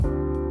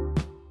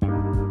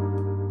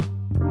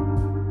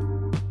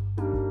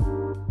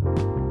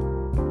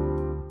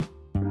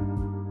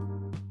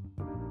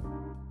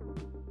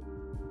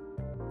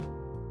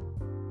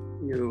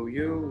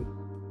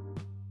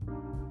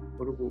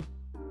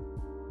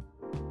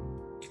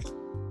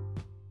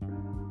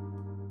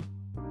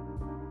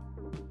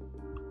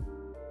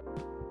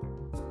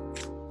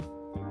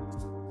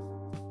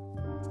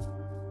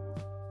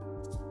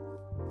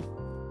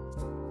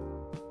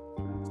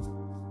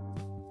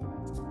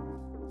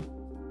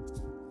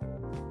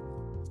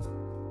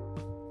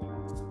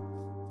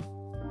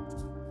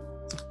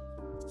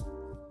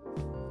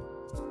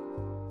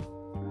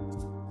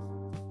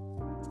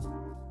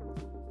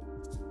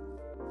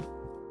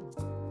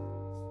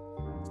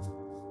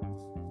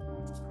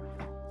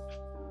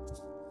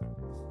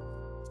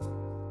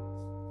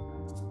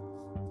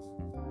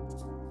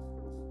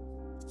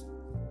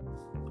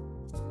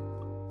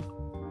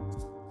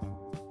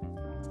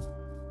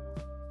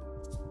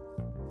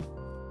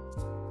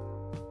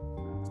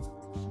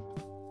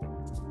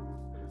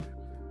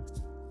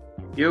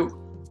You?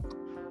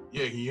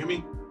 Yeah, can you hear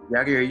me? Yeah,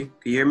 I can hear you.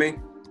 Can you hear me?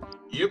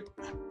 Yep.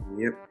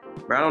 Yep.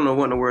 Bro, I don't know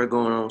what in the world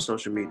going on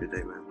social media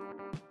today, man.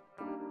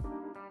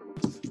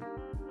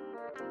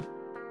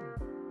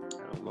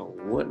 I don't know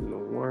what in the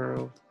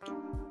world.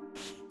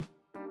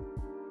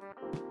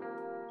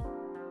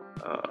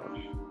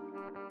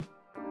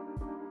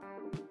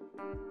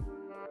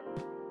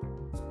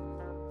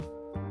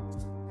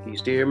 Can you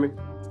still hear me?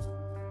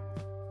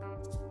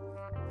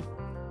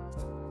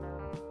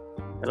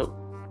 Hello?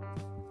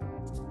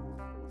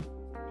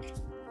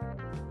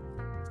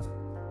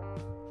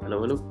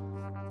 Hello?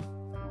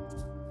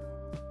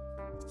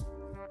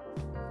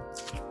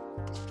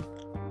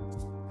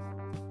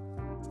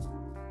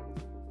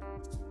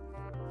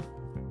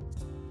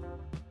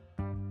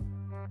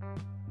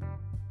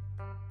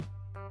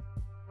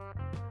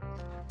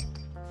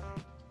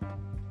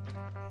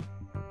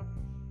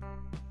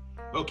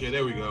 Okay,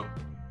 there we go.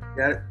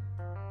 Got it?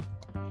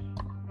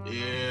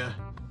 Yeah.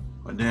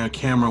 My damn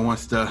camera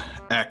wants to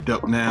act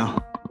up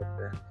now.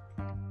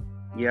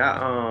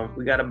 Yeah,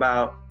 we got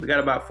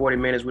about 40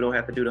 minutes. We don't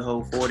have to do the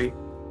whole 40.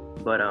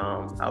 But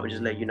I would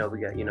just let you know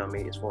we got,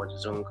 as far as a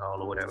Zoom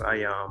call or whatever.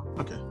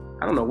 Okay.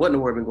 I don't know what in the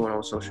world been going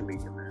on social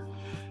media, man.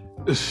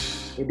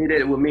 They did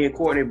it with me and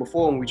Courtney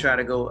before when we tried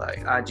to go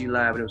IG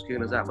live and it was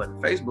kicking us out.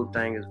 But the Facebook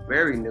thing is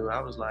very new. I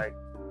was like,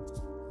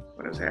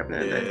 what is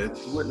happening? Yeah,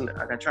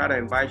 I tried to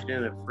invite you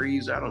in a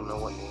freeze. I don't know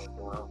what was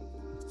going on.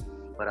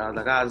 But I was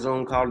like, I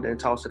Zoom called and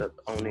tossed it up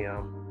on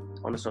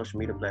the social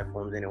media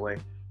platforms anyway.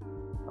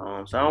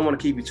 So I don't want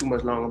to keep you too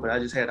much longer, but I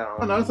just had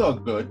Oh no, it's all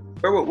good.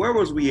 Where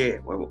was we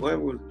at? Where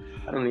was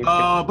I don't even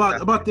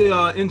about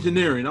the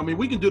engineering. I mean,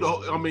 we can do the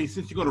whole,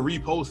 since you're gonna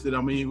repost it,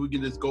 we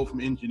can just go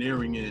from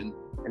engineering and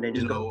then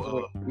just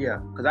go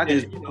because I can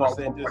just talk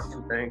one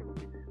thing.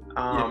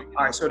 All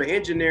right, so the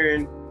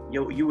engineering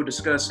you were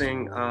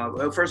discussing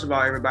well, first of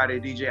all, everybody,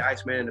 DJ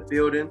Iceman in the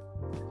building.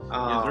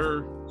 Yes,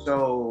 sir.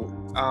 So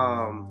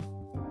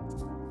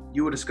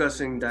you were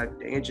discussing that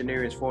the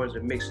engineering as far as the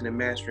mixing and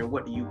mastering.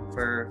 What do you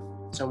prefer?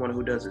 Someone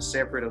who does it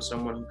separate or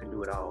someone who can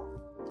do it all?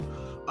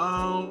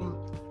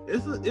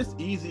 It's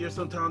easier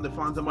sometimes to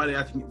find somebody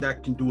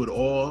that can do it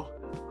all,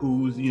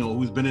 who's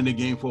been in the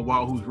game for a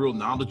while, who's real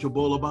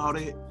knowledgeable about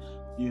it.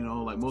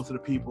 Like most of the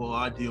people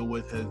I deal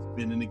with has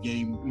been in the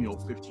game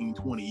 15,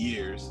 20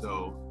 years,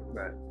 so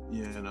right.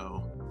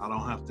 I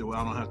don't have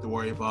to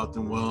worry about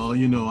them. Well,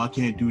 I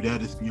can't do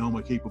that, it's beyond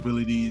my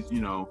capabilities.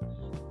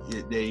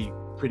 They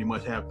pretty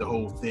much have the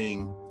whole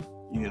thing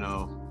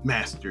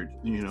mastered,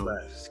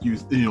 right.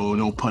 Excuse,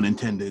 no pun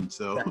intended.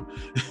 So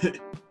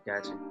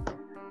gotcha.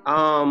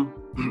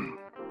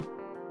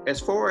 As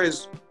far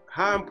as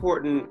how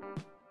important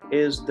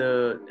is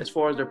as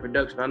far as the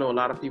production, I know a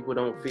lot of people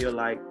don't feel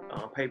like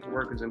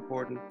paperwork is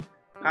important.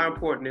 How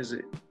important is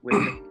it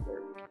with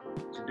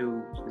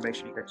to make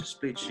sure you got your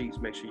split sheets,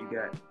 make sure you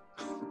got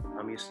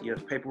your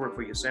paperwork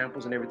for your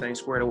samples and everything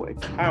squared away?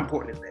 How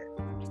important is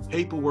that?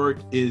 Paperwork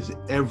is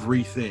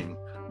everything.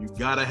 You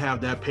gotta have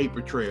that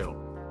paper trail.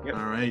 Yep.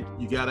 All right,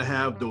 you gotta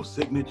have those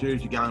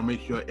signatures. You gotta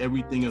make sure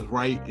everything is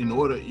right in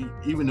order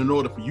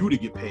for you to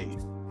get paid.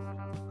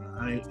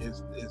 All right,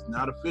 it's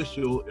not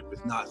official if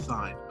it's not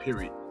signed.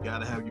 Period. You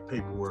gotta have your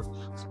paperwork.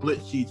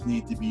 Split sheets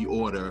need to be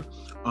order.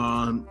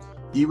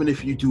 Even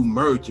if you do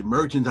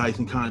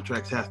merchandising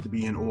contracts has to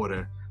be in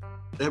order.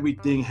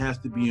 Everything has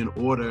to be in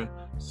order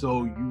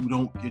so you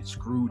don't get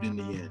screwed in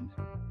the end.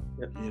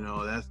 Yep.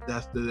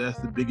 That's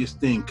the biggest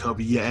thing.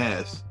 Cover your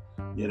ass.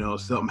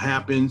 Something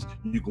happens,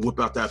 you can whip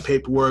out that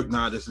paperwork.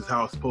 Nah, this is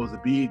how it's supposed to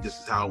be. This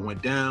is how it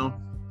went down,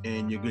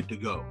 and you're good to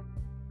go.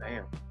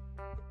 Damn.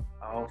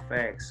 All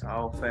facts.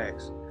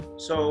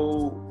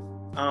 So,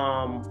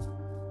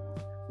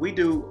 we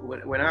do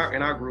in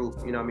our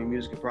group.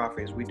 Music and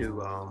Profits. We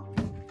do.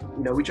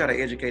 We try to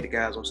educate the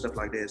guys on stuff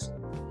like this,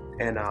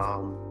 and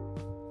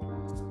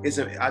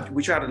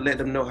we try to let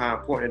them know how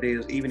important it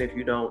is, even if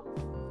you don't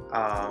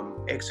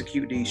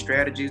execute these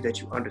strategies, that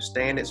you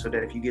understand it, so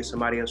that if you get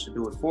somebody else to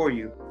do it for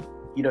you,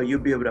 you'll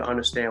be able to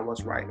understand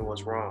what's right and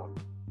what's wrong.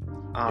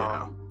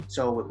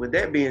 So with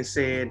that being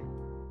said,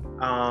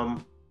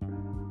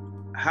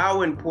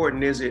 how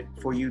important is it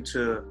for you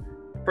to,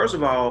 first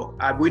of all,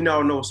 we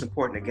all know it's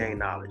important to gain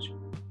knowledge,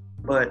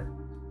 but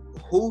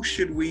who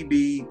should we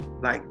be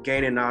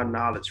gaining our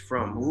knowledge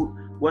from?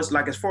 What's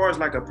as far as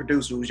a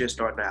producer who's just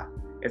starting out,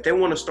 if they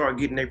want to start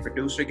getting their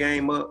producer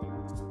game up,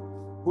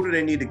 who do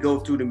they need to go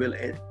through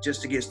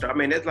just to get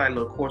started? There's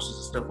little courses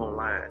and stuff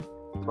online,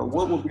 but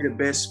what would be the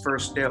best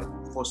first step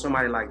for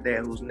somebody like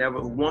that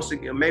who wants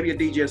to, maybe a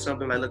DJ or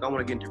something, look, I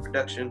want to get into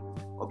production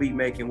or beat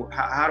making.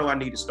 How do I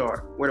need to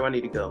start? Where do I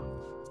need to go?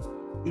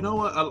 You know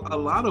what? A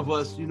lot of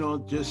us,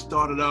 just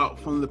started out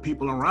from the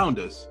people around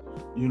us.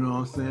 You know what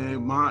I'm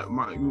saying?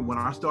 When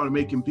I started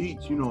making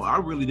beats, I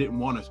really didn't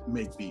want to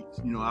make beats.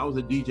 I was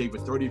a DJ for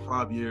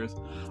 35 years.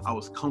 I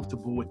was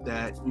comfortable with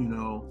that,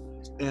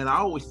 And I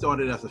always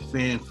started as a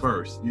fan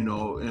first,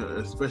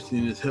 especially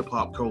in this hip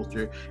hop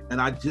culture.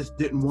 And I just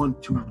didn't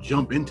want to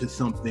jump into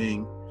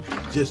something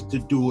just to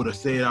do it or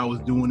say I was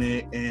doing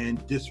it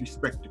and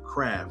disrespect the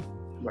craft.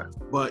 Right.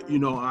 But,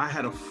 I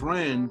had a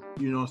friend,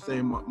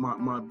 saying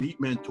my beat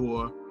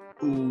mentor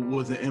who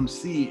was an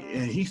MC,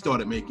 and he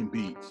started making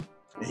beats.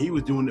 And he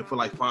was doing it for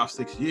like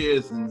 5-6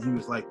 years. And he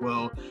was like,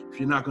 well, if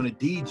you're not going to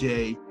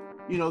DJ,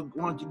 why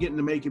don't you get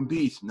into making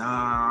beats?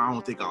 Nah, I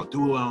don't think I'll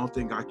do it. I don't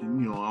think I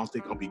can, I don't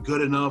think I'll be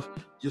good enough.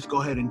 Just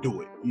go ahead and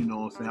do it.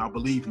 I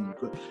believe in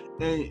you.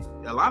 And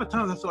a lot of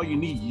times that's all you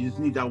need. You just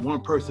need that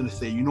one person to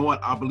say, you know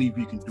what, I believe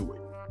you can do it.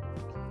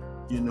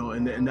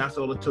 And that's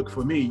all it took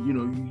for me.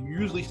 You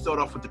usually start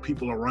off with the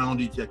people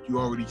around you that you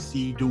already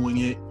see doing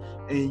it.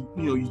 And,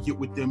 you get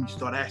with them, you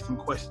start asking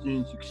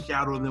questions, you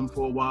shadow them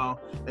for a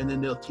while, and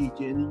then they'll teach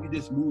you, and then you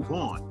just move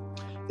on.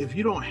 If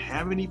you don't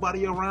have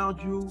anybody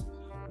around you,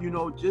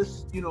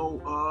 just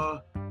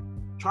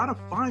try to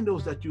find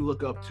those that you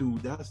look up to.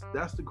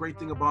 That's the great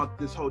thing about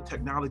this whole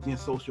technology and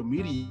social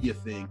media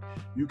thing.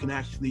 You can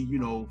actually,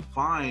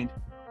 find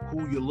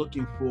who you're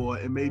looking for,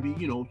 and maybe,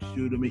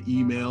 shoot them an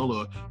email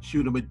or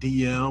shoot them a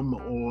DM,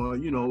 or,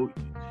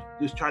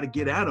 just try to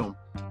get at them.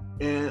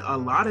 And a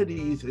lot of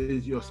these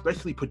is,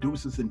 especially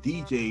producers and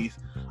DJs,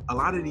 a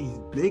lot of these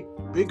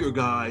bigger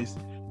guys,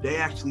 they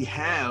actually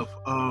have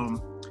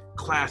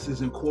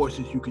classes and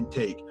courses you can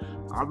take.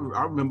 I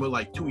remember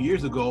like 2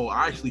 years ago,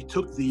 I actually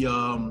took the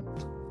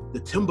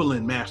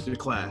Timbaland master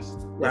class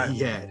that he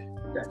had.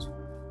 Gotcha.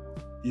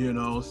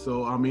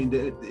 So I mean,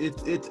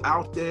 it's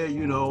out there,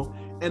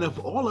 and if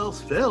all else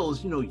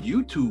fails,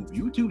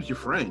 YouTube's your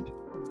friend.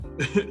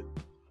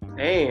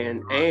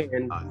 and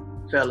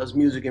fellas,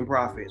 Music and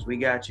Profits, we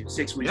got you.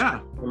 6 weeks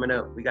coming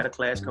up. We got a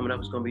class coming up.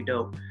 It's gonna be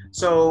dope.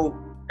 So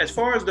as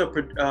far as the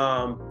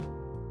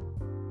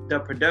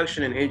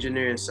production and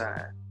engineering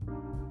side,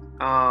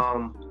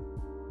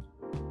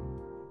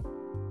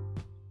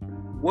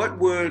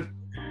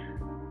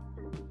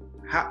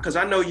 because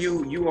I know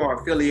you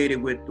are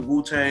affiliated with the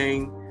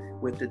Wu-Tang,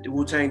 with the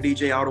Wu-Tang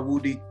DJ, all the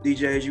Wu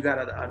DJs. You got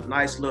a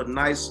nice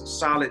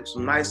solid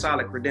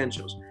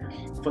credentials.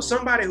 For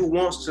somebody who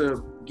wants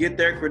to get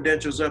their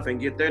credentials up and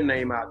get their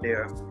name out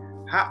there,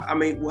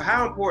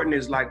 how important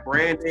is like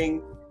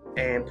branding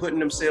and putting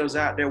themselves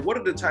out there? What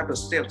are the type of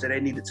steps that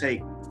they need to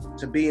take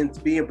to be in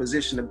a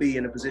position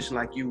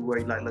like you, where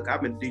you're like, look,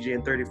 I've been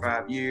DJing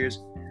 35 years.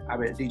 I've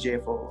been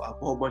DJing for a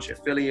whole bunch of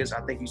affiliates.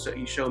 I think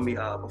you showed me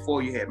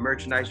before, you had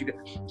merchandise.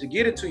 To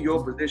get into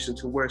your position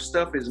to where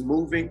stuff is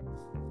moving.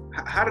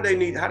 How do they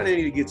need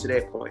to get to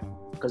that point?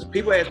 Because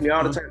people ask me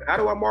all the time, how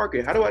do I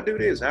market? How do I do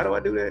this? How do I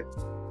do that?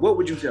 What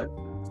would you tell them?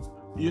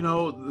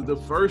 The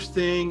first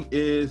thing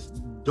is,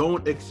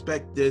 don't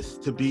expect this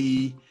to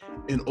be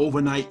an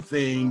overnight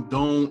thing.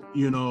 Don't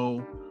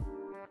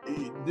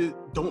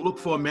look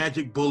for a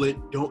magic bullet.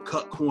 Don't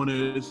cut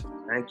corners.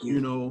 Thank you.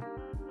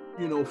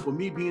 For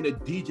me being a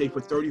DJ for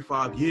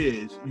 35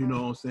 years,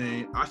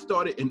 I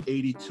started in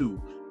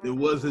 82. There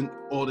wasn't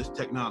all this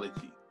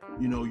technology.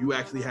 You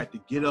actually had to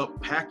get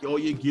up, pack all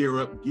your gear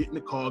up, get in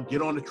the car,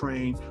 get on the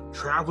train,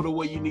 travel the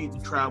way you need to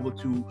travel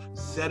to,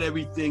 set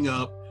everything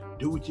up,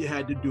 do what you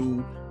had to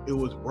do. It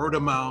was word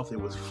of mouth, it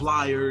was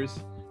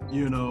flyers,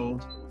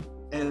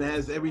 and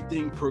as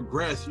everything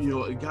progressed,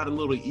 it got a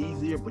little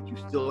easier, but you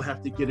still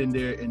have to get in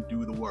there and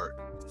do the work.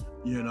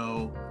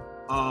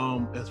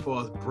 As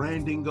far as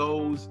branding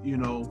goes,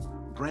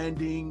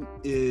 branding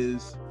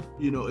is,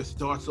 it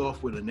starts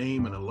off with a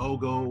name and a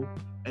logo,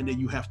 and then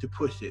you have to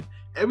push it.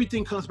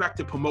 Everything comes back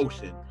to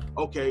promotion.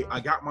 Okay, I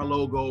got my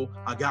logo,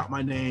 I got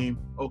my name.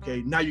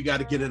 Okay, now you got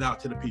to get it out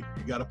to the people.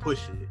 You got to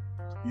push it.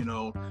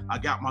 I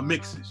got my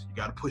mixes. You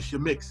got to push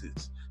your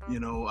mixes.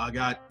 I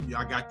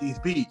got these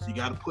beats. You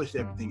got to push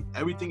everything.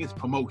 Everything is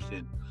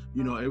promotion.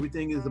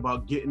 Everything is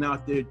about getting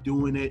out there,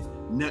 doing it,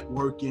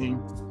 networking.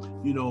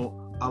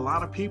 A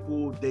lot of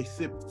people, they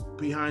sit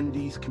behind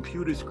these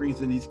computer screens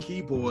and these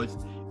keyboards,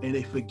 and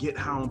they forget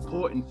how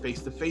important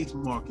face-to-face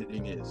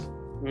marketing is.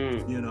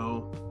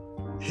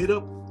 Hit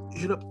up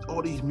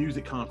all these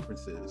music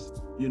conferences.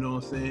 You know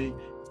what I'm saying?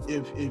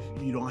 If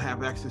you don't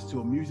have access to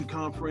a music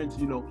conference,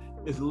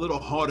 it's a little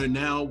harder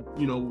now,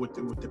 with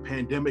the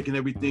pandemic and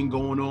everything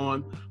going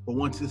on. But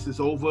once this is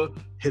over,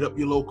 hit up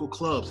your local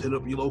clubs, hit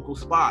up your local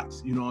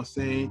spots. You know what I'm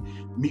saying?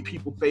 Meet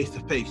people face to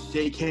face,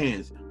 shake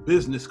hands,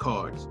 business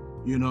cards.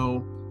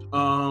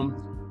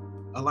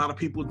 A lot of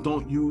people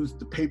don't use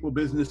the paper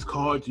business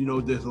cards.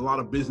 There's a lot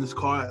of business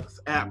cards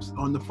apps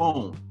on the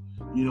phone.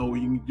 You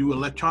can do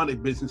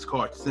electronic business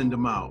cards, send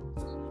them out.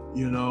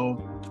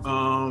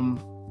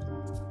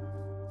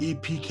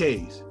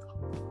 EPKs.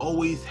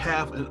 Always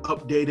have an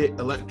updated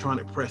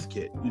electronic press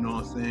kit. You know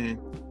what I'm saying?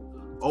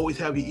 Always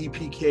have your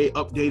EPK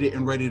updated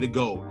and ready to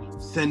go.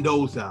 Send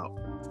those out.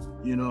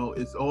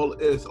 It's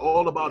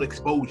all about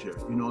exposure.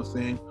 You know what I'm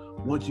saying?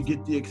 Once you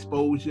get the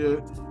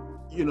exposure,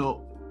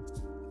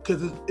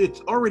 because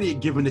it's already a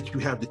given that you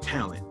have the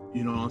talent.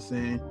 You know what I'm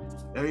saying?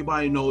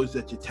 Everybody knows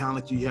that your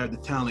talent, you have the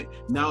talent.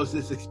 Now it's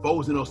just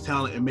exposing those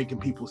talent and making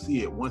people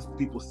see it. Once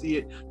people see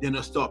it, then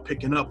they'll start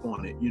picking up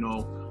on it.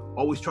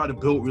 Always try to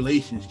build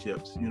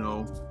relationships, and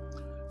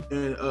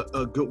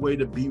a good way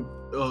to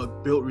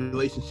build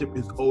relationship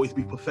is always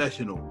be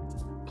professional.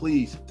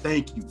 please,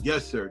 thank you,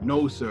 yes sir,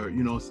 no sir,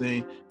 you know what I'm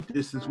saying?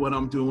 This is what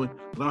I'm doing.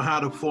 Learn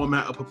how to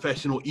format a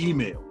professional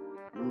email.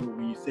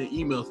 When you send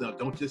emails out,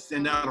 don't just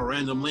send out a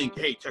random link,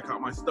 hey, check out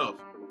my stuff.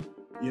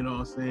 You know what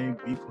I'm saying?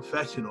 Be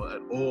professional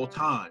at all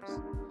times.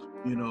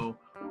 You know,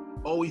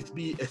 always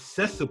be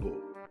accessible.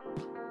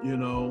 You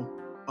know,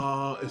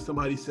 if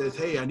somebody says,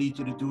 hey, I need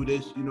you to do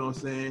this, you know what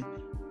I'm saying?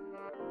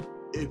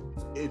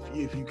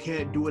 If you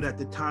can't do it at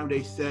the time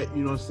they set,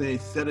 you know what I'm saying,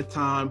 set a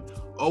time,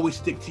 always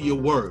stick to your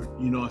word,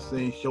 you know what I'm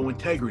saying, show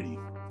integrity.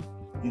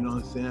 You know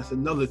what I'm saying? That's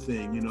another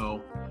thing, you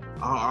know.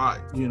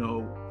 You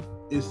know,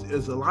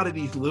 it's a lot of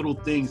these little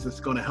things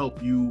that's gonna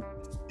help you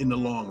in the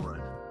long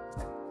run.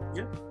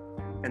 Yeah.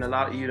 And a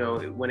lot, you know,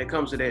 when it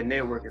comes to that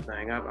networking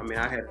thing,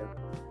 I had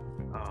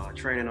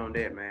training on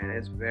that, man.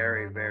 It's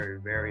very, very,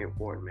 very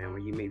important, man,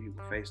 when you meet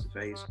people face to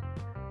face.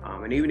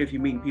 And even if you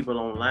meet people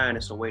online,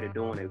 it's a way to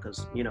doing it,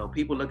 because, you know,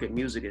 people look at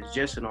music as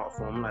just an art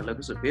form. Like, look,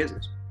 it's a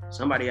business.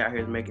 Somebody out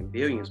here is making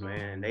billions,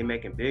 man. They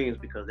making billions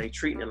because they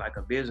treating it like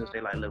a business. They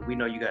like, look, we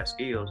know you got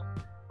skills.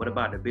 What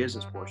about the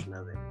business portion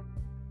of it?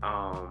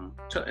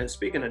 And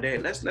speaking of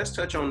that, let's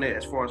touch on that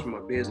as far as from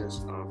a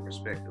business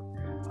perspective.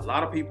 A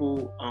lot of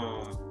people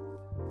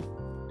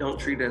don't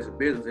treat it as a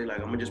business. They're like,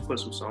 I'm gonna just put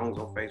some songs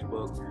on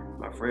Facebook.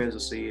 My friends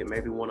will see it.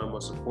 Maybe one of them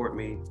will support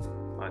me.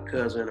 My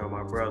cousin or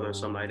my brother or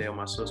something like that, or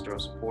my sister will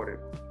support it.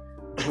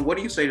 What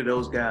do you say to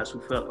those guys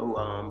who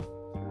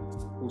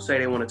say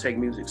they want to take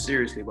music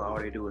seriously, but all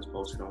they do is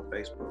post it on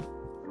Facebook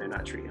and they're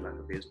not treating it like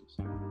a business?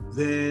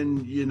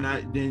 Then you're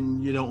not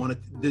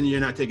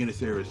taking it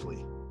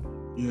seriously.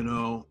 You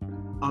know,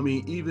 I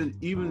mean,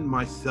 even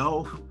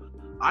myself,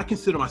 I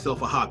consider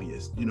myself a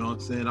hobbyist, you know what I'm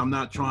saying? I'm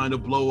not trying to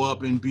blow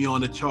up and be on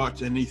the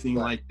charts or anything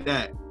like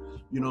that.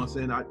 You know what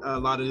I'm saying? A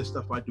lot of this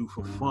stuff I do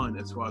for fun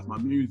as far as my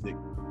music.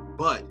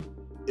 But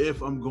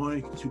if I'm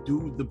going to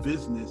do the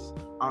business,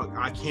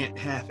 I can't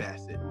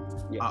half-ass it.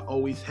 Yeah. I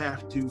always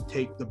have to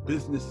take the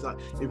business side.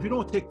 If you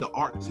don't take the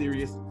art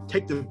serious,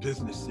 take the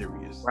business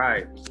serious.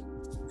 Right.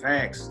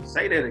 Facts.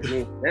 Say that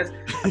again.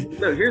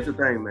 Look, here's the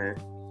thing, man.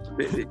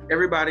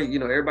 Everybody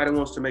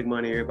wants to make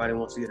money. Everybody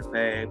wants to get a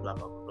bag, blah,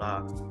 blah,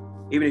 blah, blah.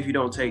 Even if you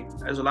don't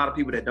there's a lot of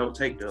people that don't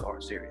take the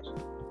art serious,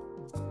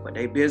 but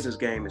their business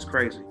game is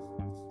crazy.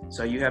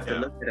 So you have to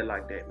look at it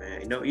like that,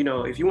 man. You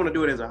know, if you want to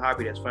do it as a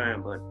hobby, that's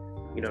fine. But,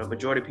 you know, the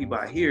majority of people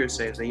out here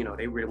says that, you know,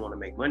 they really want to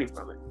make money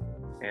from it.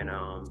 And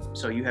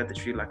so you have to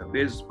treat it like a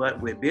business. But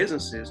with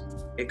businesses,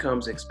 it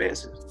comes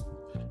expenses.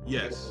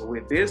 Yes. You know,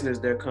 with business,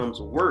 there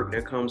comes work,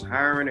 there comes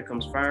hiring, there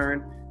comes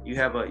firing. You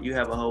have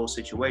a whole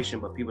situation,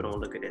 but people don't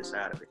look at that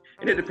side of it.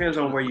 And it depends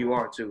on where you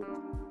are too.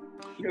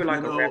 You're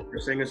like a rapper,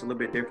 singer, it's a little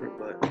bit different,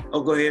 but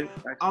go ahead.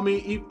 I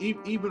mean,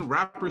 even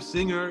rapper,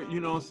 singer, you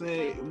know what I'm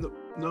saying?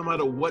 No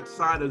matter what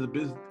side of the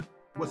business,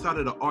 what side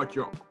of the art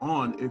you're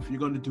on, if you're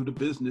going to do the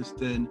business,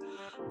 then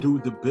do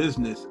the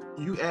business.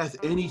 You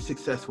ask any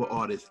successful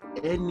artist,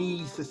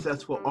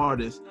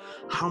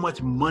 how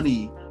much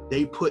money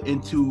they put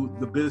into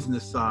the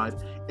business side,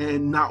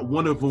 and not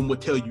one of them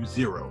would tell you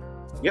zero.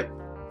 Yep.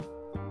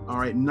 All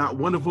right, not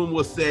one of them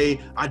will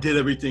say, I did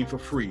everything for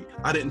free.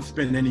 I didn't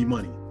spend any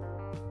money.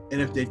 And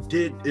if they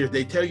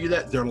tell you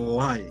that, they're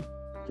lying.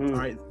 All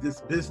right,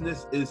 this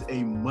business is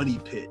a money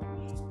pit.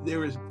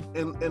 There is,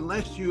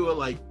 unless you are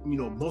like, you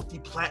know,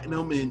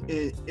 multi-platinum, and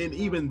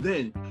even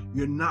then,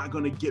 you're not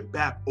going to get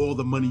back all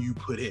the money you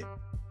put in.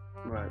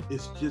 Right.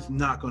 It's just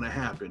not going to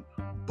happen.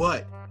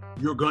 But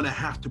you're going to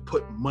have to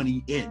put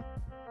money in.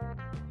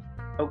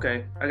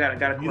 Okay, I got a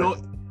question. You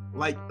know,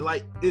 like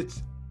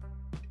it's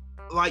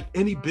like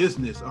any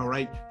business, all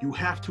right? You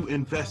have to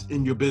invest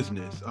in your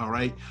business, all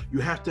right? You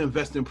have to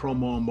invest in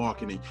promo and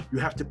marketing. You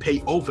have to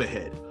pay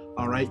overhead,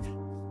 all right?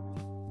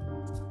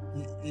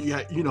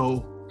 You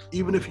know,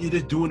 even if you're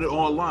just doing it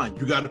online,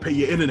 you got to pay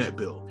your internet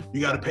bill.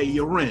 You got to pay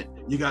your rent.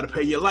 You got to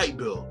pay your light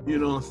bill. You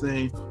know what I'm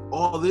saying?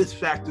 All this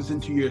factors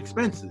into your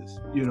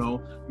expenses. You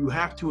know, you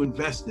have to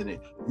invest in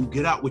it. You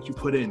get out what you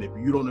put in. If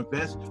you don't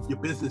invest, your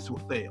business will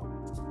fail,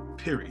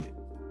 period.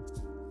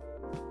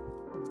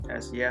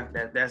 You're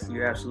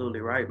absolutely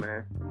right,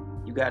 man.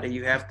 You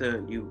have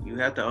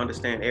to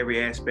understand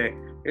every aspect.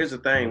 Here's the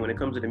thing, when it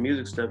comes to the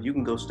music stuff, you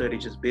can go study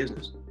just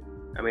business.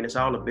 I mean, it's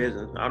all a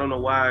business. I don't know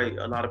why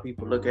a lot of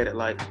people look at it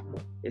like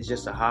it's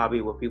just a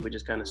hobby where people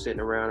just kind of sitting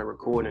around and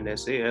recording and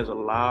that's it. There's a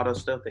lot of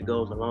stuff that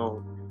goes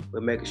along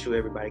with making sure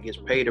everybody gets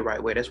paid the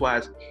right way. That's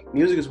why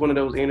music is one of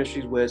those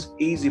industries where it's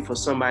easy for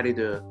somebody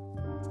to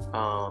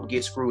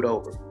get screwed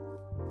over.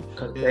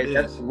 Because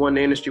that's one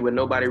industry where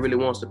nobody really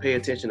wants to pay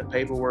attention to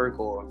paperwork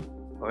or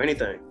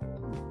anything.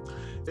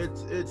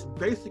 It's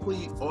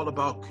basically all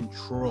about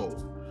control.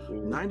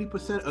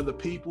 90% of the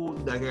people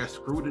that got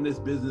screwed in this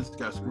business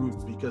got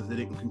screwed because they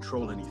didn't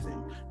control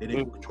anything. They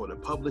didn't control their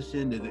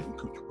publishing. They didn't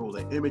control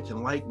their image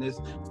and likeness.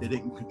 They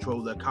didn't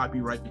control their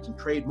copyrights and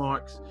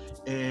trademarks.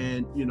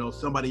 And, you know,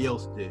 somebody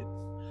else did.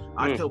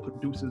 I tell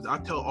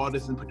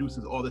artists and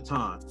producers all the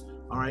time,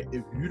 all right,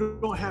 if you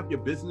don't have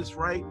your business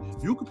right,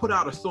 you can put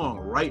out a song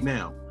right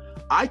now.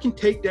 I can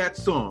take that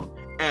song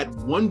add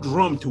one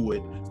drum to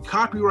it,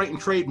 copyright and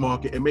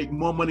trademark it, and make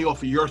more money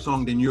off of your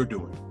song than you're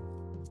doing.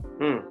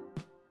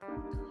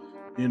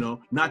 You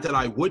know, not that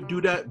I would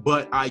do that,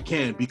 but I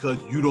can because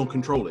you don't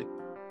control it.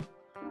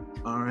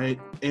 All right.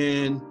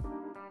 And,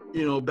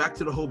 you know, back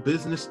to the whole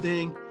business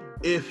thing.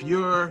 If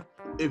you're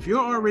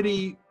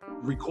already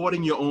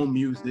recording your own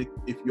music,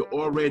 if you're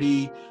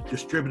already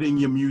distributing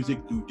your music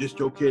through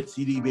DistroKid,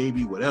 CD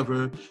Baby,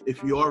 whatever,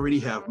 if you already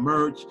have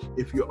merch,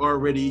 if you're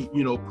already,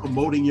 you know,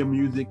 promoting your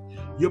music,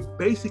 you're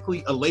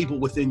basically a label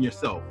within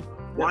yourself.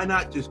 Why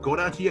not just go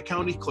down to your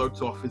county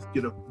clerk's office,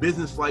 get a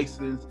business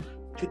license,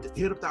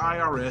 hit up the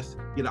IRS,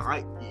 get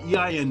an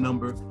EIN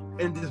number,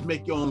 and just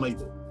make your own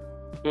label.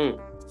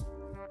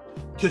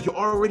 Because you're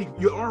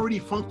already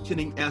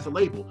functioning as a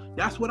label.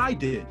 That's what I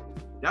did.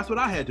 That's what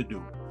I had to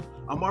do.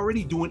 I'm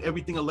already doing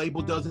everything a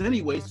label does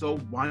anyway, so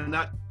why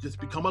not just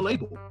become a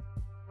label?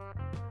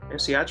 And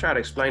see, I try to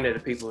explain that to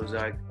people is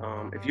like,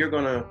 if you're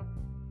going to,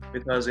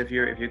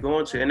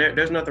 and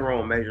there's nothing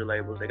wrong with major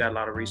labels. They got a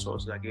lot of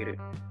resources, I get it.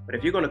 But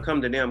if you're going to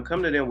come to them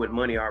with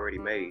money already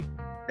made.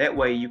 That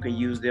way you can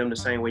use them the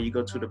same way you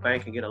go to the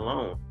bank and get a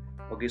loan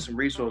or get some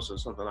resources or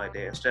something like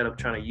that, instead of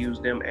trying to use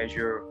them as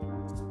your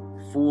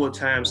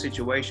full-time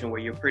situation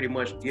where you're pretty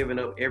much giving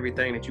up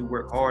everything that you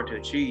work hard to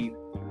achieve,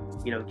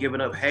 you know,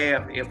 giving up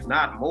half, if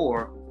not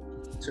more,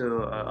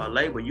 to a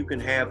label. You can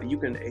have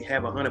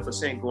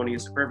 100% going to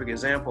use a perfect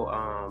example.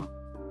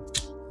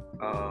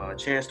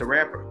 Chance the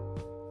Rapper.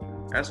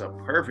 That's a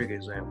perfect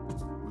example.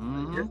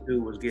 This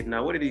dude was getting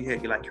out. What did he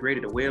have? He like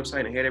created a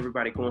website and had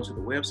everybody going to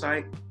the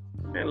website.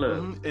 And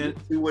look, and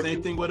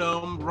same thing with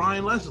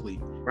Ryan Leslie.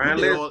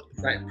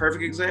 Like,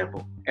 perfect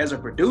example as a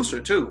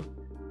producer too.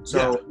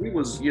 So he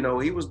was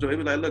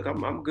like, look,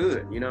 I'm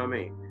good. You know what I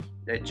mean?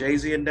 That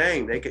Jay-Z and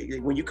Dame,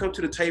 when you come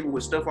to the table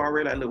with stuff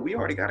already, like, look, we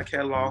already got a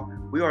catalog,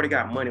 we already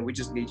got money, we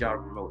just need y'all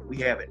to promote it. We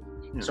have it.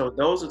 So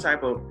those are the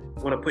type of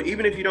want to put.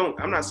 Even if you don't,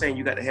 I'm not saying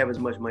you got to have as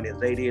much money as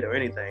they did or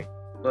anything,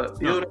 but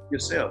build up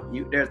yourself.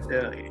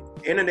 The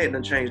internet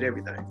done changed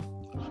everything.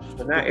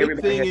 So now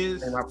everybody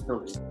has an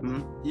opportunity.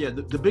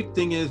 The big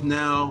thing is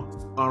now,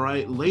 all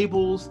right,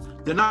 labels,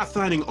 they're not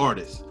signing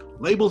artists.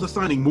 Labels are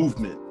signing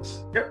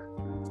movements.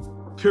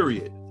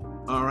 Period.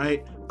 All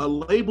right. A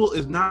label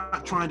is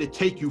not trying to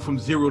take you from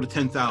 0 to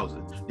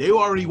 10,000. They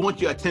already want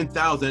you at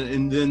 10,000,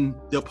 and then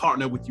they'll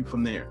partner with you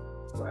from there.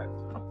 Right.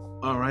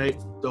 All right.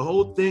 The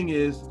whole thing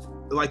is,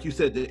 like you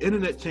said, the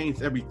internet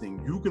changed everything.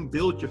 You can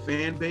build your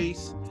fan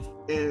base.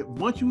 And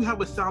once you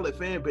have a solid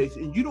fan base,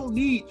 and you don't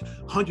need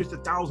hundreds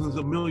of thousands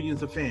of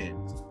millions of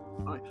fans,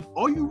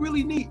 all you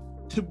really need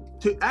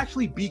to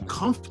actually be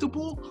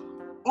comfortable,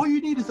 all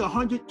you need is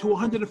 100 to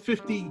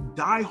 150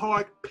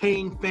 diehard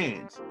paying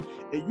fans,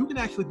 and you can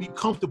actually be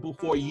comfortable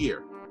for a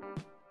year.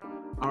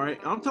 All right,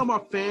 I'm talking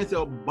about fans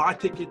that'll buy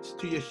tickets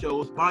to your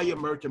shows, buy your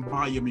merch, and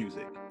buy your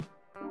music.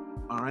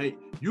 All right,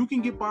 you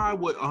can get by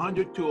with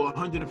 100 to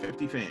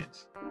 150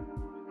 fans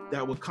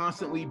that will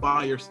constantly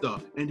buy your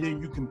stuff, and then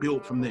you can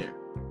build from there.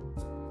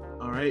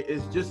 All right,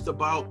 it's just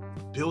about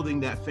building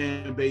that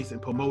fan base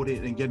and promoting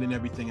it and getting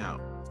everything out.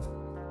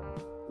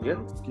 Yeah.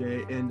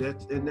 Okay, and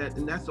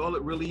that's all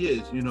it really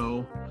is. You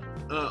know,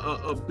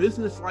 a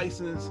business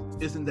license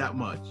isn't that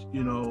much.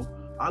 You know,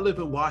 I live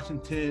in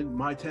Washington,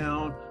 my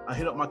town. I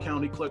hit up my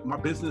county clerk. My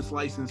business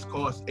license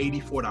costs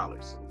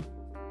 $84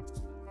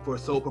 for a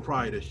sole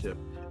proprietorship.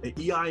 An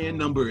EIN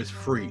number is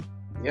free.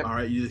 Yep. All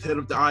right, you just hit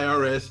up the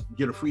IRS,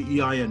 get a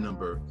free EIN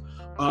number.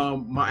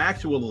 My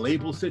actual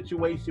label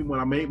situation, when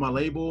I made my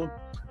label,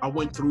 I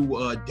went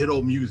through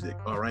Ditto Music.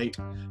 All right,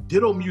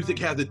 Ditto Music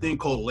has a thing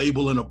called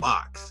Label in a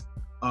Box.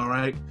 All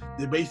right,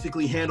 they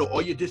basically handle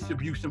all your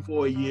distribution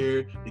for a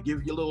year. They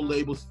give you a little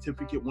label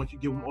certificate once you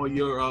give them all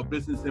your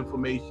business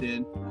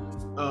information.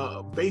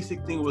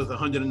 Basic thing was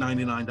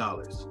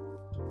 $199,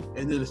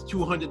 and then it's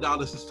 $200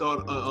 to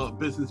start a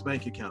business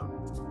bank account.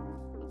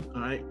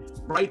 All right,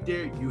 right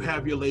there you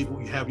have your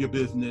label, you have your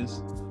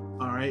business.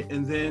 All right,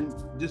 and then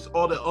just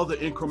all the other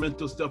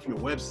incremental stuff, your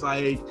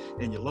website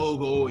and your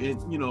logo,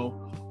 and you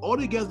know, all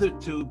together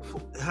to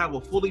have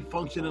a fully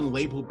functioning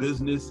label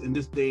business in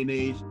this day and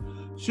age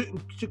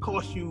should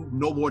cost you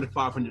no more than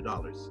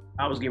 $500.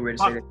 I was getting ready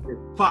to say that.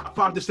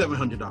 $500 to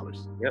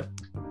 $700. Yep.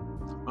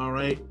 All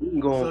right. You can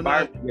go and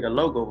buy get a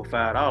logo for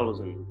 $5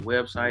 and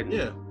website.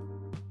 Yeah.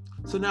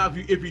 So now,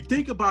 if you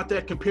think about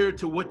that compared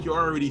to what you're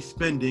already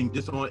spending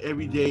just on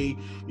everyday,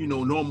 you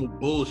know, normal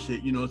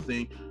bullshit, you know what I'm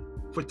saying?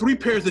 For 3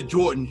 pairs of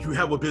Jordans, you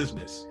have a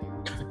business.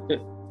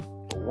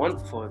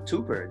 for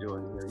 2 pairs of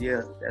Jordans,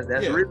 yeah,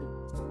 that's real.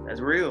 That's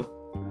real.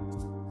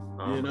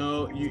 You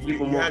know,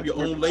 you have your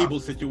own label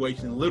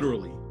situation,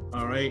 literally.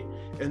 All right,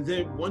 and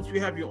then once you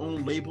have your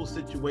own label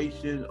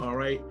situation, all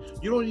right,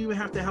 you don't even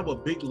have to have a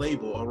big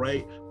label, all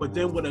right. But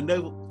then when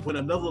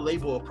another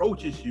label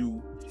approaches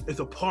you, it's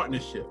a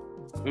partnership.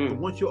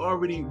 Once you're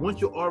already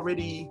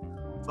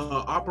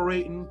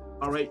operating,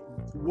 all right,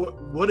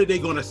 what are they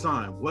going to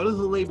sign? What is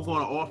the label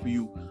going to offer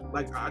you?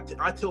 Like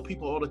I tell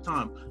people all the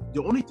time,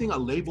 the only thing a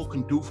label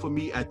can do for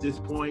me at this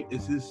point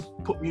is just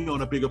put me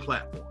on a bigger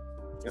platform,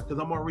 because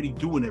I'm already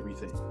doing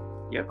everything.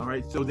 Yep. All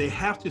right. So they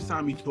have to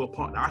sign me to a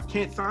partner. I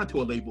can't sign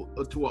to a label,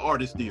 to an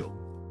artist deal.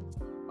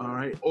 All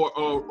right.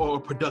 Or a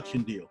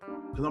production deal,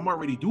 because I'm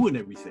already doing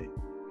everything.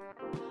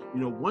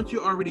 Once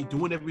you're already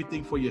doing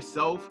everything for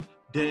yourself,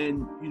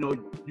 then,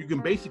 you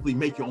can basically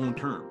make your own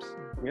terms.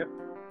 Yep.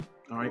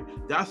 All right.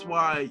 That's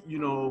why,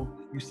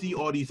 you see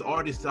all these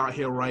artists out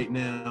here right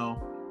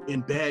now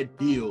in bad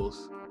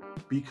deals,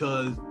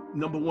 because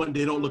number one,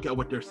 they don't look at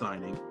what they're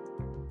signing.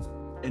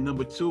 And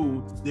number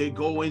two, they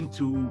go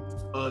into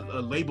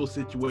a label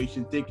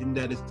situation thinking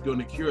that it's going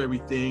to cure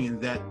everything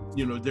and that,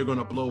 they're going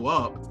to blow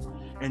up,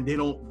 and they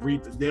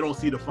don't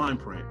see the fine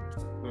print.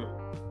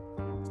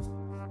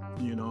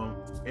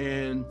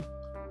 And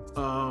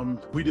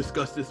we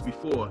discussed this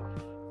before.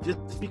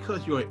 Just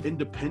because you're an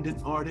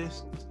independent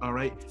artist, all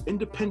right,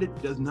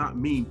 independent does not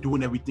mean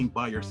doing everything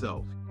by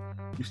yourself.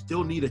 You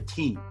still need a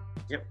team.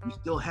 Yep. You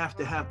still have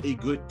to have a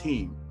good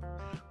team,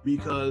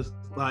 because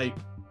like,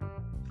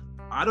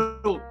 I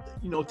don't,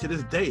 to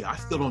this day, I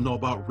still don't know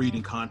about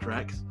reading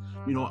contracts.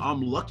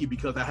 I'm lucky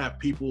because I have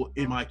people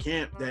in my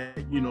camp that,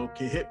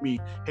 can hit me.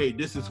 Hey,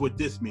 this is what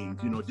this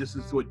means. This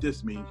is what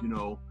this means.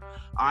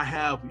 I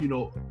have,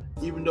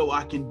 even though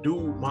I can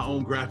do my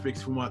own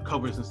graphics for my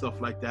covers and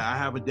stuff like that, I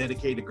have a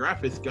dedicated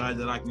graphics guy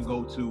that I can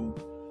go to,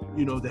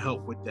 to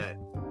help with that.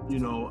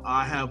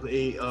 I have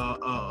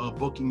a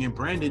booking and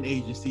branding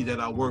agency that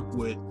I work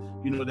with,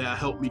 that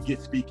help me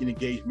get speaking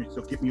engagements,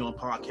 so get me on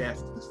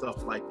podcasts and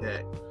stuff like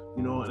that.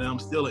 And I'm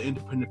still an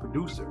independent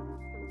producer.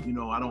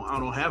 I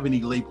don't have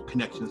any label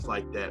connections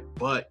like that,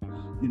 but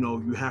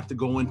you have to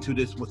go into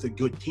this with a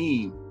good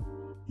team.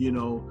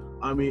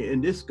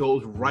 And this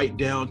goes right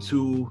down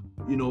to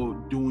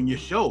doing your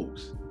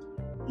shows.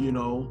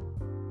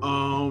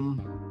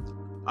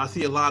 I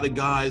see a lot of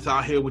guys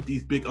out here with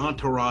these big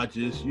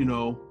entourages.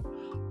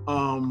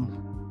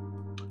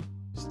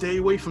 Stay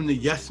away from the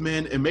yes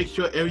men and make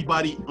sure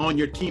everybody on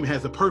your team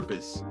has a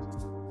purpose.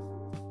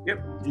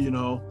 Yep.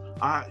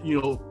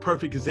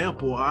 Perfect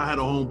example, I had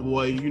a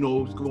homeboy,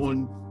 was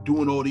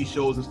doing all these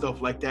shows and stuff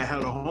like that. I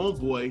had a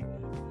homeboy,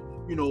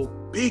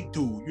 big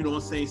dude,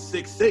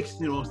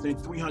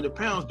 6'6", 300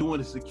 pounds, doing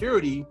the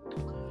security.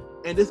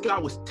 And this guy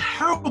was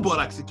terrible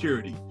at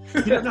security.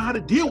 He didn't know how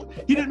to deal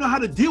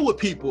with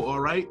people,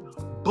 all right?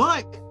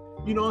 But,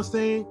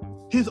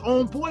 his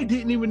own boy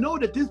didn't even know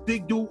that this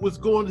big dude was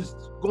going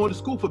to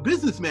school for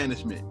business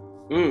management.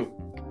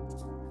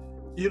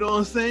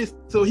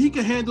 So he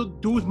could handle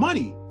dude's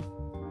money.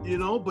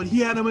 But he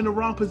had him in the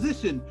wrong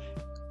position.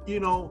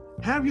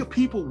 Have your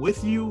people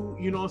with you,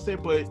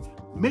 but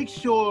make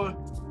sure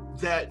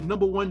that,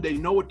 number one, they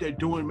know what they're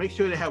doing, make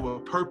sure they have a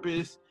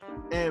purpose,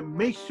 and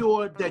make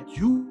sure that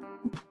you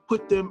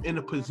put them in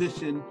a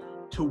position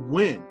to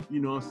win,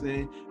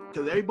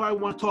 because everybody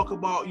want to talk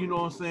about,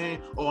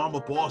 oh, I'm a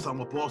boss,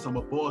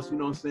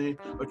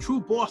 a true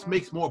boss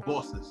makes more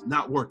bosses,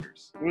 not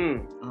workers.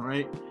 All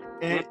right.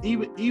 And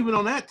even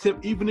on that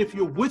tip, even if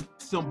you're with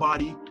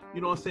somebody,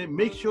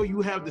 make sure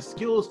you have the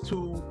skills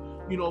to,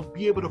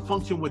 be able to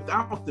function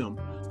without them.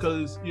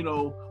 Because,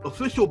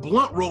 official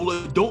blunt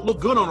roller don't look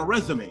good on a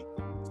resume.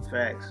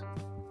 Facts.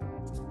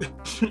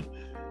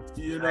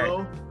 They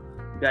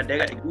got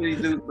the goody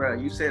dude, bro.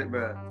 You said it,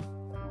 bro.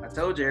 I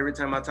told you every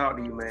time I talk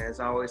to you, man, it's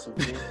always some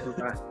things.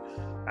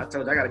 I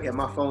told you I got to get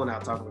my phone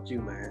out talking with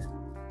you, man.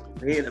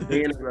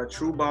 Being a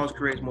true boss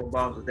creates more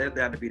bosses. That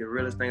got to be the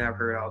realest thing I've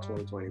heard all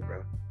 2020,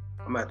 bro.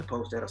 I'm gonna have to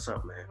post that or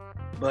something, man.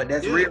 But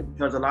that's real,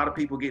 because a lot of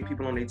people get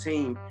people on their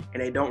team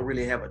and they don't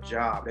really have a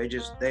job. They're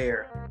just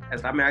there.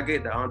 I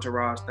get the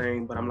entourage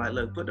thing, but I'm like,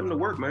 look, put them to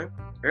work, man.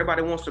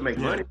 Everybody wants to make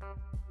money.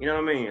 You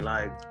know what I mean?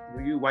 Like,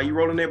 while you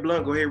rolling that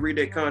blunt, go ahead and read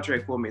that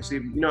contract for me. See,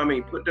 you know what I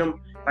mean? Put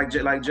them like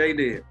Jay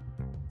did.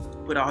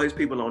 Put all his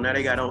people on. Now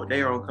they got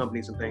their own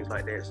companies and things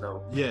like that.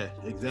 So yeah,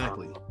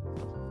 exactly.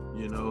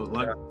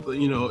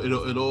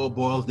 It all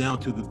boils down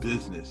to the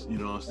business. You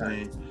know what I'm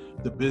saying?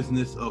 The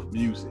business of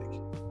music.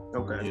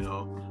 Okay.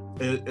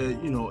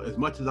 As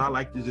much as I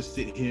like to just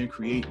sit here and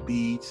create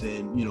beats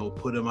and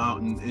put them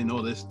out and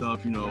all this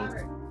stuff, You're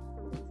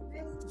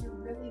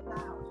really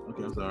loud.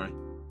 Okay, I'm sorry.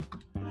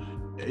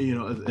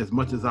 As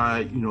much as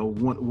I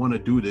want to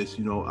do this,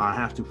 I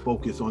have to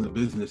focus on the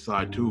business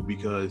side too,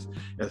 because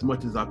as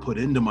much as I put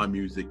into my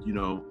music,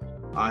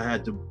 I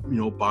had to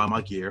buy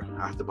my gear,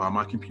 I have to buy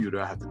my computer,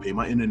 I have to pay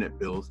my internet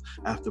bills,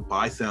 I have to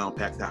buy sound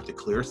packs, I have to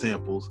clear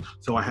samples,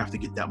 so I have to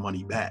get that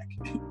money back.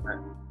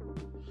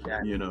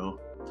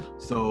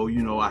 So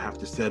I have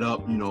to set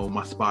up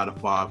my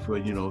Spotify for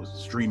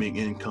streaming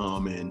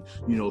income, and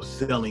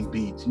selling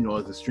beats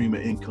as a stream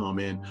of income,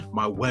 and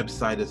my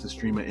website as a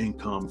stream of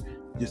income,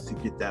 just to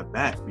get that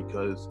back,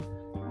 because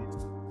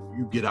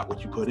you get out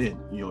what you put in.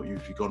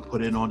 If you're going to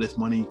put in all this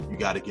money, you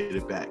got to get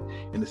it back.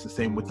 And it's the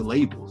same with the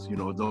labels.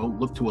 Don't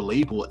look to a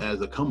label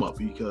as a come up,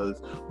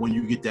 because when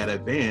you get that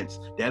advance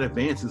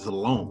is a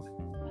loan.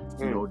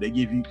 They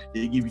give you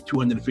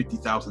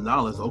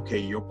 $250,000. Okay,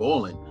 you're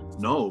balling.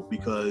 No,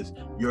 because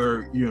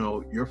your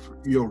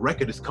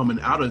record is coming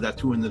out of that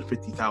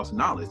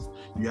 $250,000.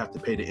 You have to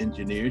pay the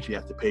engineers, you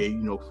have to pay,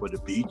 for the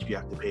beats, you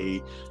have to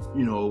pay,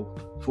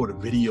 for the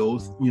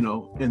videos,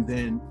 and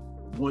then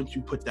once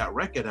you put that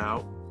record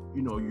out,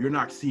 you're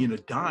not seeing a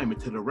dime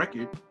until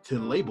the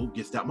label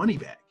gets that money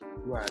back.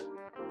 Right.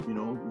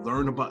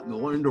 Learn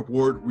the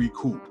word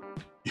recoup.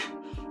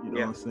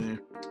 What I'm saying?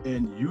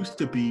 And used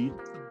to be,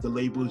 the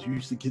labels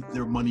used to get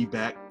their money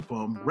back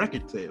from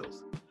record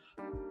sales.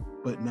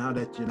 But now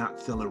that you're not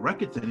selling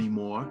records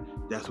anymore,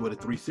 that's where the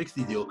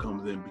 360 deal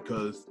comes in,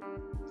 because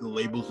the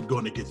labels are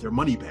going to get their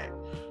money back.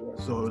 Yeah.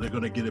 So they're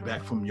going to get it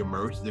back from your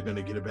merch. They're going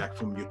to get it back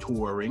from your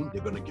touring.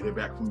 They're going to get it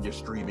back from your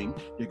streaming.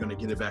 They're going to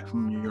get it back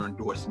from your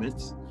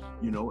endorsements,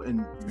 and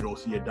you don't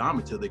see a dime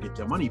until they get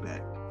their money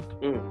back.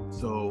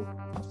 So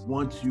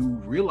once you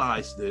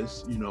realize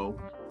this,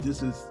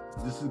 this is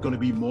going to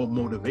be more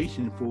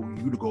motivation for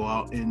you to go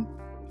out and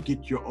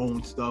get your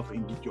own stuff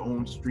and get your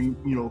own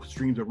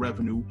streams of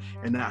revenue,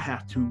 and not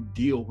have to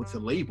deal with the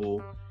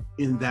label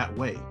in that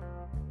way.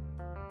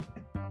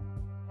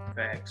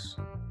 Facts.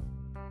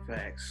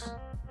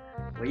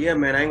 Well, yeah,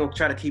 man, I ain't gonna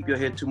try to keep your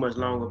head too much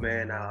longer,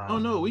 man. Oh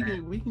no, we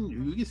can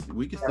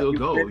still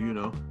go.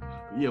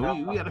 Yeah,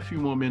 we got a few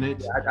more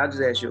minutes. Yeah, I'll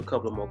just ask you a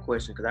couple of more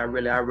questions, because I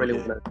really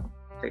want to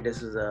take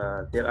this as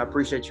I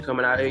appreciate you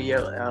coming out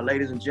here,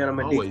 ladies and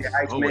gentlemen. Always, DJ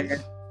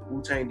Iceman,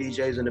 Wu-Tang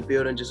DJs in the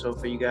building, just so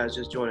for you guys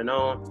just joining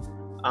on.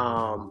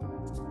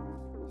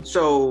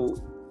 So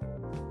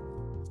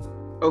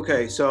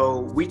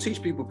we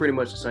teach people pretty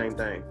much the same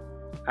thing: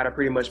 how to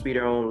pretty much be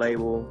their own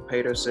label,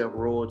 pay themselves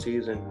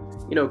royalties, and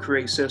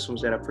create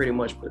systems that are pretty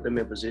much put them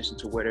in position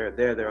to where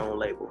they're their own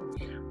label.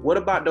 What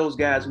about those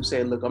guys who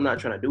say, look, I'm not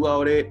trying to do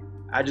all that,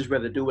 I just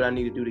rather do what I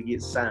need to do to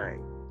get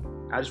signed.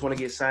 I just want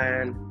to get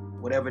signed,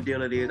 whatever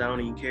deal it is, I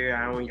don't even care,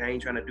 I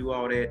ain't trying to do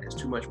all that, it's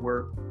too much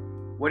work.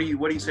 What do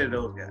you say to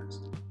those guys?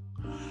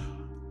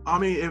 I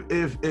mean,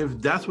 if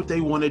that's what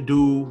they want to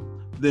do,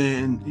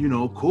 then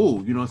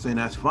cool,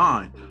 that's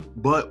fine.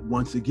 But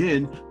once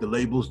again, the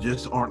labels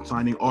just aren't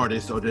signing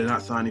artists, or they're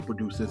not signing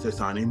producers, they're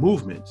signing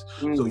movements.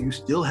 So you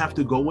still have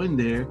to go in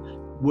there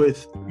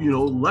with,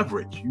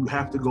 leverage. You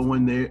have to go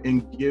in there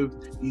and give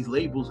these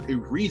labels a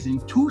reason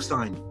to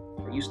sign you.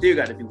 You still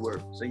got to do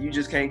work. So you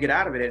just can't get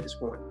out of it at this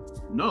point.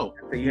 No.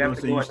 So you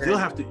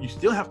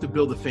still have to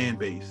build a fan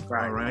base.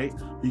 Right. All right.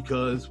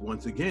 Because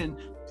once again,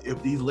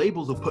 if these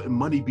labels are putting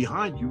money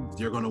behind you,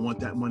 they're going to want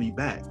that money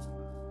back.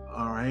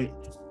 All right.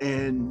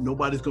 And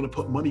nobody's going to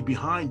put money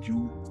behind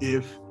you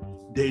if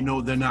they know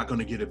they're not going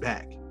to get it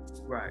back.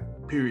 Right.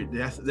 Period.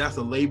 That's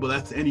a label.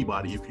 That's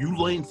anybody. If you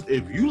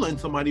lend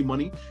somebody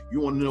money,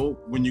 you want to know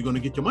when you're going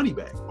to get your money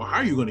back, or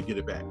how you're going to get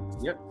it back.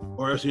 Yep.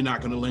 Or else you're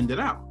not going to lend it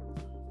out.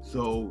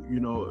 So,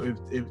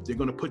 if they're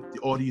going to put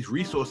all these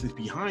resources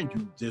behind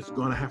you, there's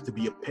going to have to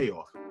be a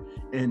payoff.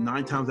 And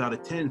 9 times out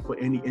of 10, for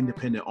any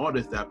independent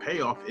artist, that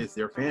payoff is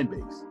their fan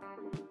base.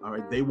 All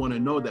right. They want to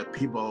know that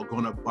people are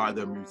going to buy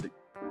their music.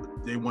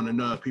 They want to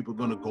know that people are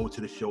going to go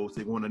to the shows.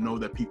 They want to know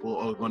that people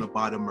are going to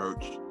buy the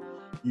merch,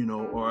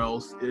 or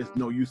else it's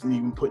no use in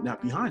even putting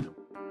that behind them.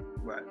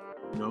 Right.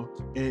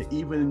 And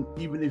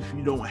even if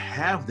you don't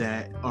have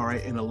that, all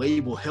right, and a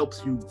label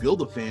helps you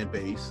build a fan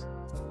base,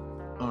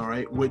 all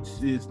right, which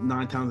is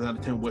 9 times out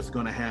of 10 what's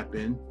going to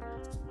happen,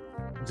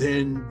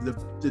 then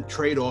the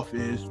trade-off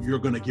is you're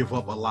going to give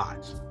up a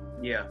lot.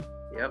 Yeah.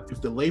 Yep.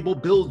 If the label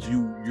builds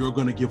you, you're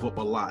going to give up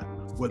a lot,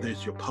 whether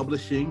it's your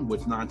publishing,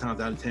 which 9 times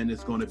out of 10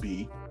 is going to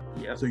be.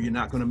 Yep. So you're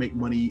not going to make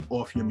money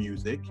off your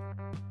music.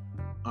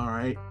 All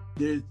right.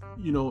 There's,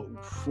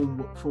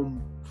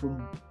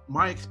 from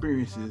my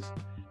experiences,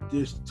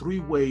 there's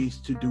 3 ways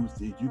to do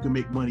things. You can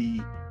make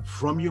money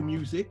from your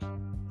music,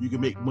 you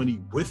can make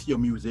money with your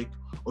music,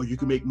 or you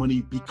can make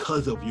money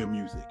because of your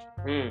music.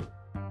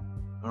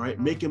 All right.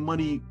 Making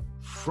money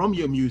from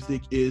your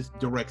music is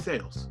direct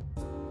sales.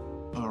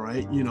 All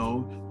right,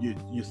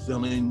 you're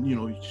selling,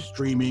 you're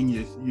streaming,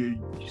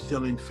 you're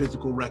selling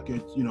physical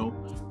records,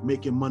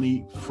 making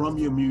money from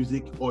your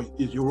music, or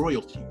is your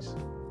royalties.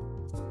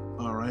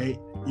 All right,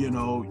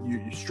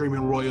 your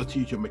streaming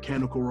royalties, your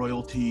mechanical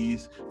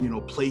royalties,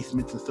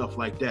 placements and stuff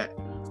like that.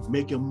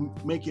 Making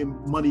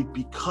money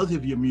because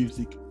of your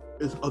music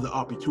is other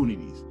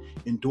opportunities,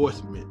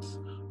 endorsements,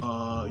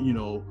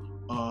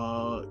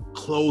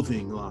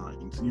 clothing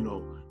lines,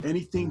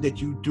 anything that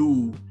you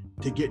do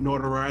to get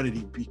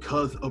notoriety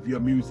because of your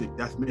music,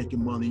 that's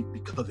making money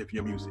because of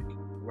your music.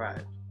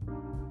 Right.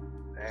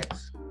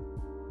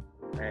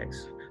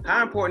 Thanks.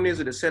 How important is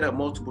it to set up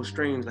multiple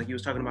streams, like you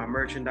was talking about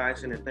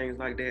merchandising and things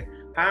like that?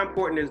 How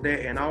important is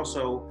that? And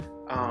also,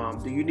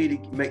 do you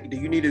need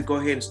to go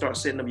ahead and start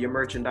setting up your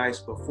merchandise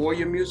before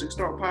your music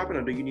start popping,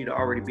 or do you need to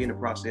already be in the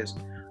process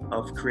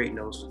of creating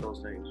those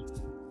things?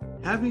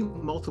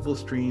 Having multiple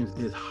streams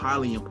is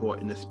highly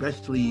important,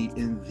 especially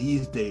in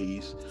these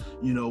days,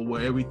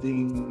 where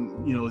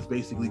everything, is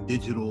basically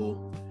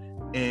digital.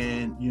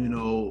 And,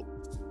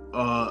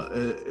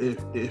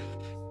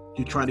 if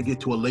you're trying to get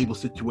to a label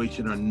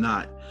situation or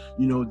not.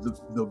 You know,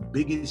 the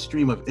biggest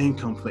stream of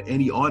income for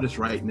any artist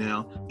right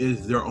now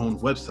is their own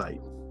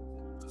website.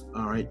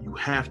 All right, you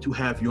have to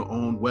have your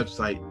own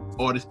website,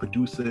 artist,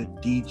 producer,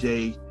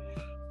 DJ,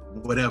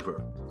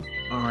 whatever.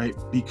 All right,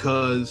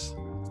 because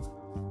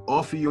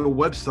off of your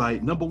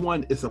website, number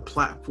one, it's a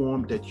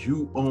platform that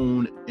you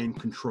own and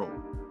control.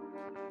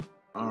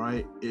 All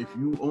right, if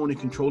you own and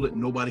control it,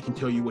 nobody can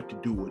tell you what to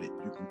do with it.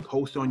 You can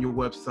post on your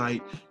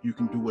website, you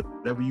can do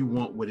whatever you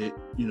want with it.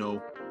 You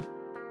know,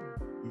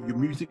 your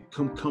music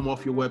can come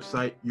off your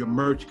website, your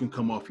merch can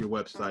come off your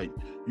website.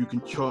 You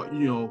can chart,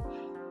 you know,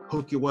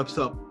 hook your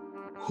website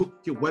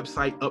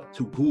up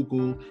to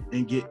Google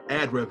and get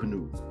ad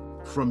revenue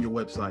from your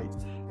website.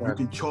 Right. You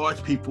can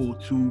charge people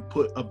to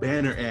put a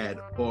banner ad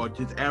or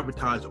just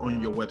advertise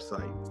on your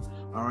website.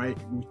 All right,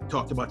 we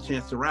talked about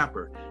Chance the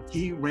Rapper.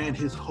 He ran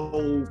his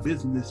whole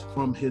business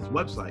from his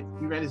website.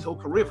 He ran his whole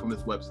career from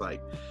his website.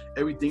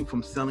 Everything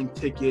from selling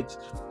tickets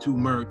to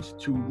merch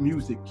to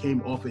music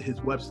came off of his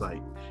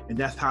website. And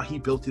that's how he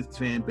built his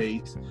fan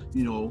base.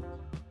 You know,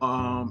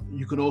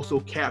 you can also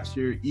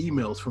capture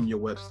emails from your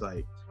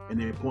website. And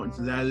the importance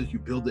of that is you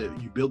build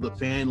a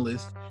fan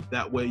list.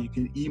 That way you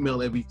can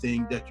email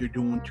everything that you're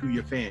doing to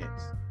your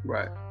fans.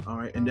 Right. All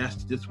right. And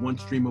that's just one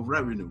stream of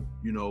revenue.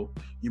 You know,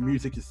 your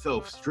music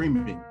itself,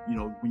 streaming, you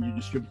know, when you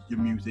distribute your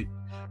music,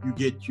 you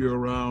get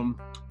your,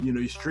 you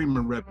know, your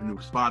streaming revenue,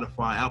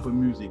 Spotify, Apple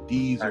Music,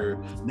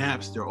 Deezer,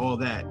 Napster, all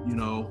that, you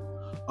know.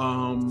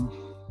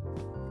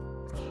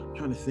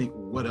 Trying to think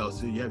what else.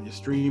 So you have your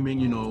streaming,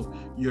 you know,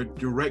 your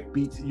direct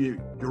beats, your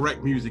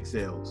direct music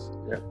sales.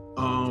 Yeah.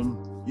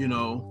 You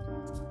know,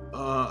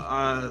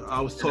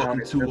 I was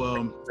talking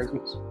to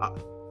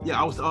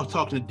I was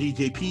talking to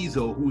DJ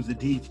Pizzo, who's the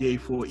DJ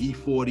for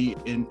E40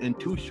 and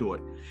Too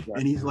Short. Right.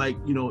 And he's like,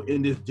 you know,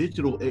 in this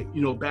digital,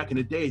 you know, back in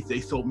the days, they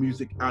sold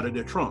music out of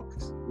their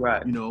trunks.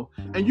 Right. You know,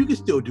 and you can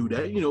still do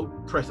that, you know,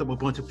 press up a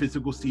bunch of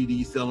physical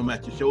CDs, sell them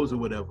at your shows or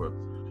whatever.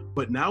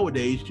 But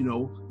nowadays, you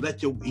know,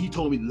 he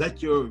told me,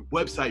 let your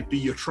website be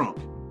your trunk.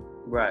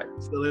 Right.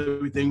 Sell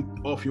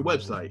everything off your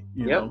website,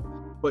 you know.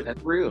 But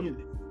that's real.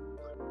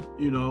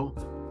 You know,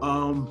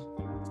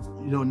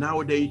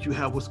 nowadays you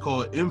have what's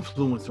called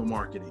influencer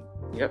marketing.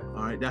 Yep.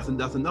 All right, that's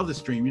another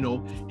stream. You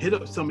know, hit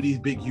up some of these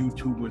big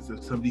YouTubers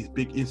or some of these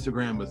big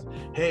Instagrammers.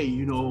 Hey,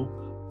 you know,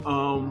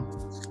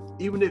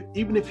 even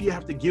if you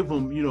have to give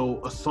them, you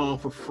know, a song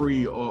for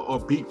free or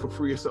beat for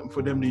free or something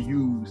for them to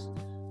use,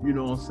 you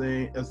know what I'm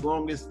saying? As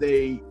long as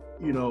they,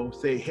 you know,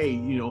 say, hey,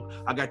 you know,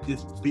 I got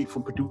this beat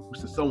from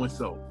producer so and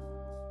so.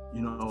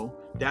 You know,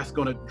 that's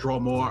gonna draw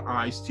more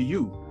eyes to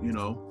you. You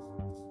know.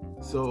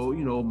 So,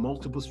 you know,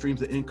 multiple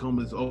streams of income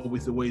is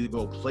always the way to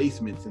go.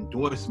 Placements,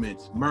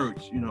 endorsements,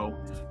 merch, you know,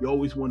 you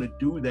always want to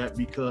do that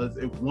because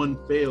if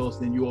one fails,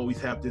 then you always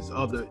have these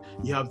other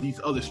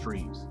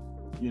streams,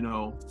 you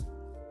know,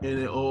 and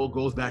it all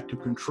goes back to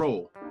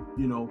control.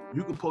 You know,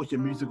 you can post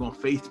your music on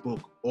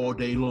Facebook all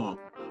day long.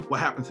 What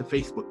happens if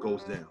Facebook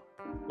goes down?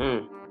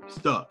 You're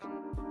stuck.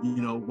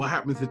 You know, what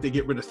happens if they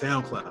get rid of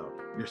SoundCloud?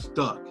 You're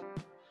stuck,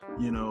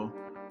 you know.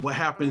 What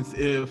happens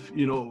if,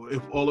 you know,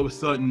 if all of a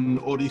sudden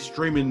all these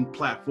streaming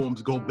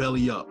platforms go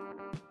belly up,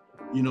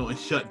 you know, and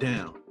shut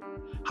down?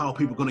 How are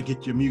people going to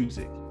get your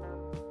music?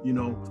 You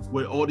know,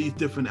 with all these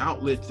different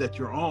outlets that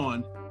you're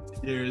on,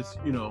 there's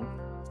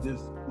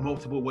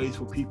multiple ways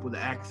for people to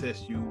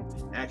access your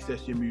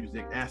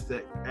music,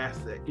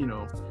 you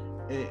know,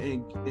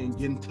 and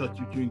get in touch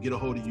with you and get a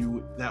hold of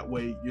you. That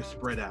way you're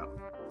spread out.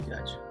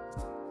 Gotcha.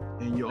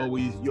 And you're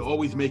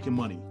always making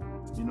money.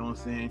 You know what I'm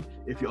saying?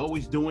 If you're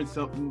always doing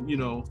something, you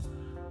know,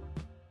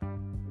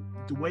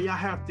 the way I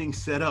have things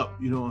set up,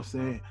 you know what I'm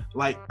saying?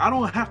 Like, I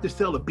don't have to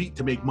sell a beat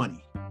to make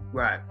money.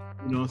 Right.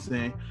 You know what I'm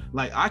saying?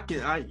 Like, I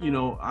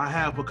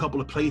have a couple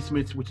of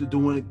placements which are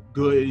doing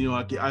good. You know,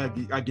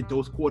 I get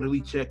those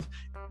quarterly checks.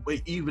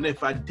 But even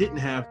if I didn't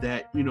have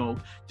that, you know,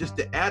 just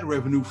the ad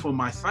revenue from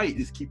my site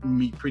is keeping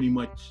me pretty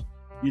much,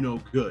 you know,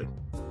 good.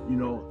 You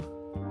know,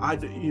 I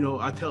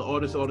tell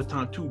artists all the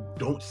time too,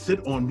 don't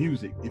sit on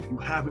music. If you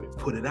have it,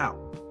 put it out.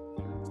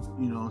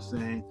 You know what I'm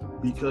saying?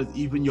 Because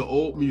even your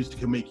old music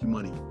can make you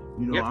money.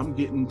 You know, yep. I'm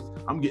getting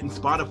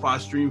Spotify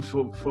streams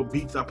for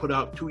beats I put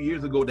out 2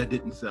 years ago that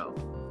didn't sell.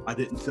 I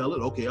didn't sell it.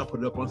 Okay, I'll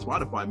put it up on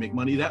Spotify, make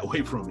money that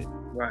way from it.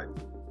 Right.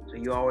 So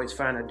you always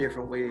find a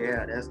different way.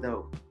 Yeah, that's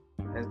dope.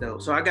 That's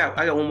dope. So I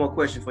got one more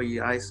question for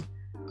you, Ice.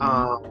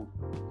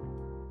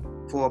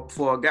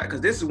 For a guy, because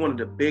this is one of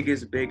the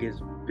biggest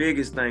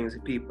things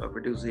that people,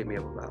 producers hit me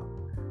up about.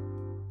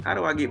 How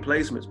do I get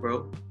placements,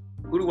 bro?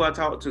 Who do I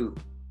talk to?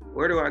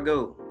 Where do I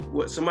go?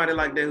 What, somebody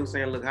like that who's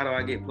saying, look, how do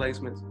I get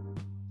placements?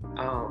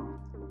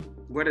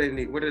 Where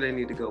do they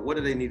need to go? What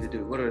do they need to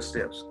do? What are the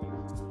steps?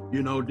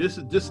 You know, this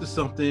is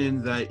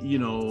something that, you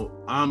know,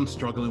 I'm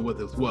struggling with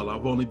as well.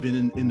 I've only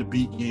been in the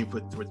beat game for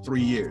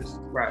 3 years.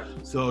 Right.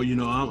 So, you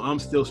know, I'm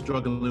still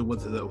struggling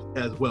with it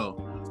as well.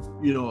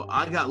 You know,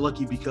 I got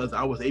lucky because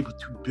I was able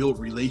to build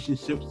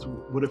relationships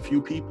with a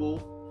few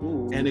people.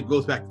 Ooh. And it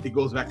goes back to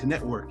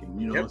networking.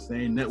 You know what I'm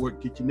saying?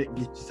 Network, get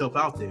yourself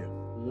out there.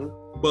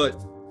 Mm-hmm.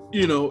 But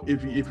you know,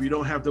 if you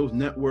don't have those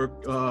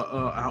network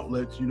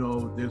outlets, you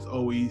know, there's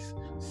always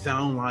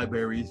sound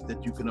libraries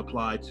that you can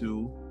apply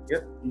to.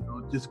 Yep. You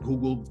know, just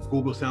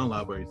Google sound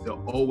libraries. They're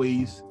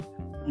always,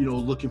 you know,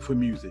 looking for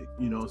music,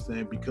 you know what I'm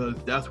saying? Because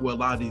that's where a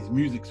lot of these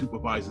music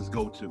supervisors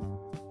go to.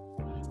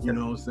 You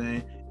know what I'm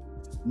saying?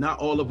 Not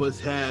all of us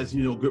has,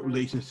 you know, good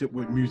relationship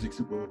with music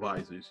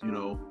supervisors, you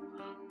know.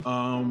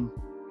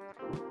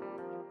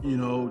 You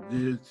know,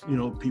 there's, you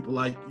know, people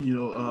like, you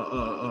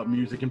know,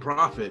 Music and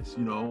Profits,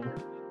 you know,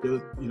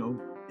 you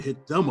know,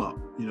 hit them up,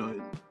 you know.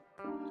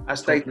 I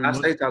stay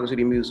talking to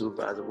the music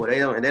supervisor, but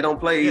they don't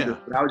play either.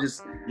 But I was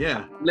just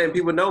letting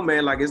people know,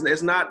 man, like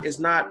it's not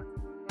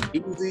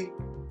easy,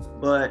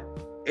 but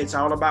it's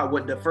all about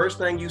what the first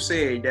thing you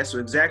said. That's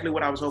exactly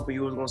what I was hoping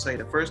you was gonna say.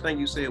 The first thing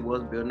you said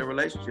was building the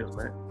relationships,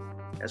 man.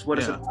 That's what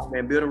it's about,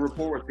 man. Building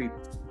rapport with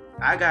people.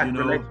 I got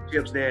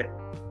relationships that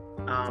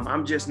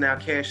I'm just now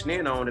cashing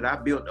in on that I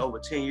built over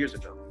 10 years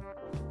ago.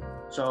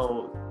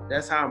 So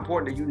that's how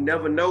important that you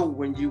never know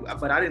when you.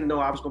 But I didn't know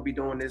I was gonna be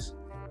doing this.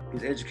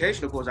 These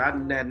educational courses, I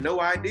had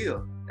no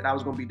idea that I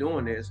was going to be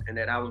doing this and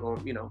that I was going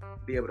to, you know,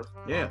 be able to.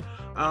 Yeah,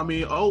 I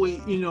mean, always,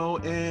 you know,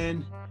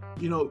 and,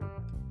 you know,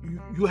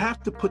 you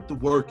have to put the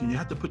work in, you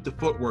have to put the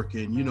footwork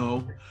in, you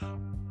know.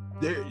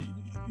 There,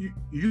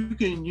 you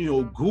can, you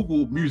know,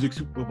 Google music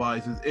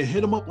supervisors and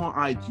hit them up on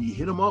IG,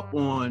 hit them up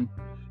on,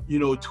 you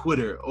know,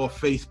 Twitter or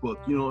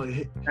Facebook, you know,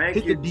 hit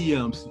the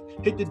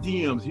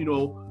DMs, you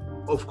know.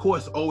 Of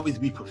course, always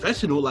be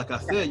professional. Like I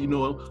said, you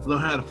know,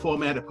 learn how to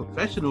format it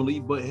professionally.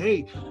 But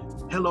hey,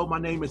 hello, my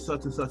name is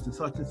such and such and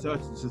such and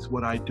such. This is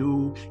what I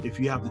do. If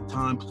you have the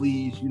time,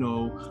 please, you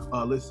know,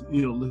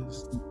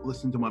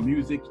 listen to my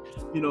music,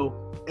 you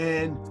know.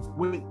 And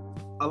when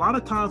a lot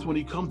of times when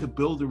you come to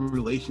building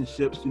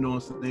relationships, you know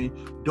what I'm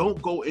saying,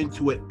 don't go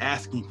into it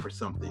asking for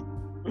something.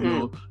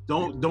 You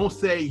know, don't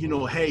say, you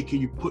know, hey,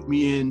 can you put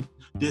me in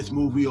this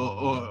movie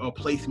or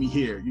place me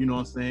here? You know what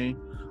I'm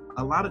saying?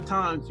 A lot of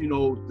times, you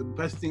know, the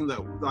best thing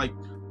that, like,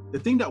 the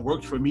thing that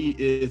works for me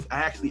is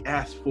I actually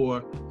ask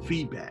for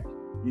feedback.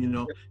 You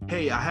know,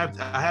 hey, I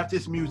have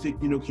this music,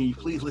 you know, can you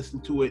please listen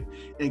to it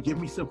and give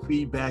me some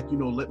feedback, you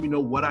know, let me know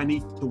what I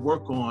need to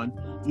work on,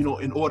 you know,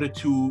 in order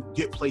to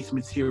get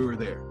placements here or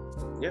there.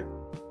 Yeah.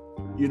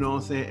 You know what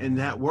I'm saying? And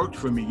that worked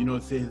for me. You know,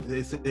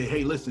 they say,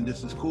 hey, listen,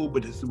 this is cool,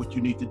 but this is what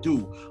you need to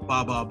do.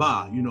 Blah, blah,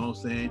 blah. You know what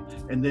I'm saying?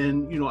 And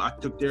then, you know, I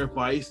took their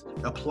advice,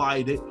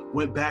 applied it,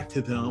 went back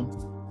to them,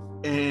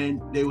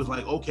 and they was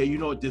like, okay, you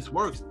know what, this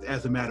works.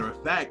 As a matter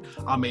of fact,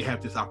 I may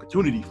have this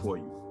opportunity for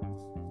you.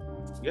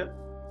 Yep.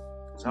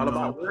 It's all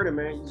about wording,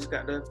 man. You just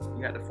got to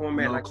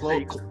format, you know, like you say,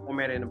 you can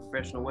format it in a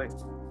professional way.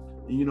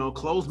 You know,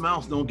 closed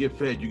mouths don't get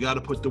fed. You got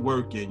to put the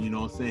work in, you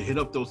know what I'm saying? Hit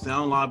up those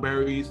sound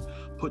libraries,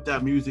 put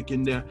that music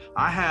in there.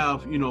 I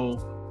have, you know,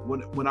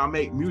 when I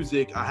make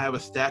music, I have a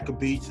stack of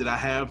beats that I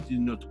have, you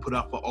know, to put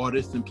out for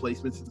artists and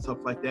placements and stuff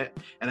like that.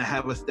 And I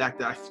have a stack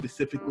that I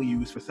specifically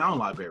use for sound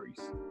libraries,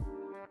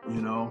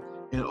 you know?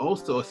 And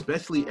also,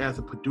 especially as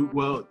a producer,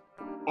 well,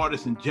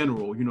 artists in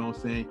general, you know what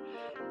I'm saying?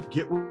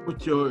 Get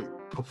with your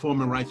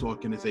performing rights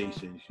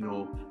organizations, you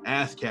know,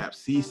 ASCAP,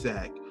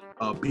 CSAC,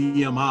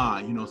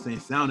 BMI, you know, saying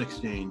Sound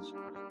Exchange,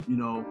 you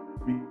know,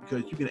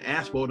 because you can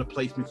ask for all the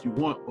placements you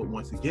want, but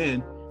once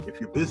again, if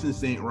your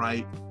business ain't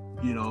right,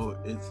 you know,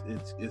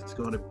 it's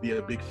going to be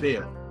a big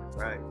fail.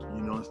 Right.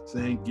 You know what I'm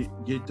saying?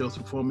 Get those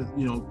performance,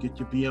 you know, get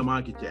your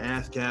BMI, get your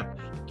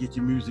ASCAP, get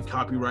your music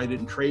copyrighted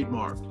and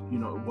trademarked, you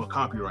know, well,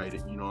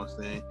 copyrighted, you know what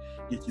I'm saying?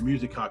 Get your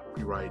music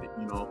copyrighted,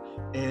 you know,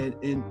 and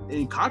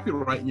in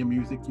copyrighting your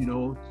music, you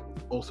know,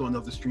 also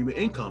another stream of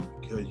income,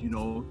 because, you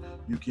know,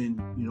 you can,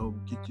 you know,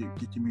 get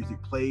your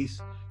music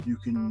placed. You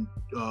can,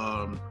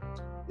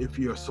 if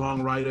you're a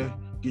songwriter,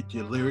 get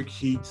your lyric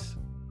sheets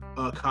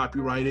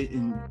copyrighted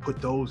and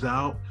put those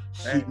out.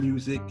 Sheet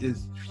music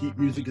is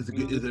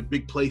a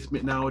big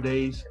placement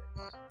nowadays.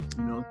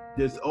 You know,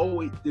 there's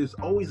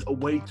always a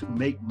way to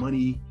make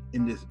money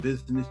in this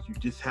business. You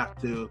just have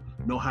to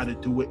know how to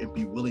do it and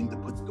be willing to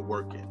put the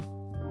work in.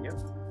 Yep.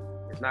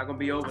 It's not gonna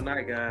be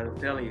overnight, guys. I'm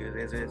telling you,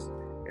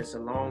 it's a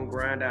long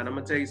grind out. I'm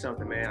gonna tell you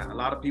something, man. A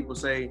lot of people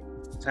say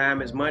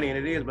time is money, and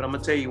it is, but I'm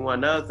gonna tell you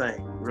one other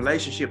thing.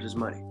 Relationships is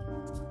money.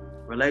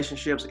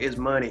 Relationships is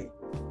money.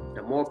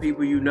 The more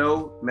people you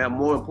know,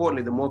 more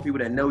importantly, the more people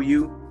that know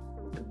you,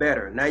 the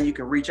better. Now you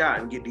can reach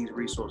out and get these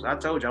resources. I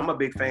told you, I'm a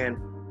big fan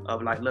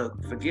of, like,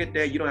 look, forget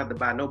that. You don't have to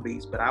buy no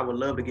beats, but I would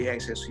love to get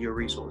access to your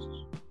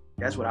resources.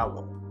 That's what I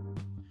want.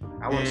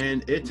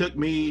 And it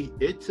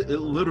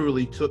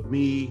literally took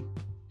me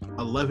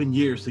 11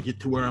 years to get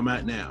to where I'm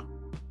at now.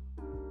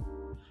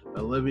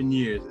 11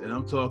 years. And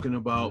I'm talking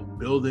about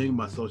building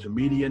my social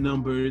media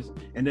numbers.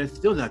 And they're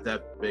still not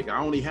that big. I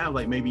only have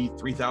like maybe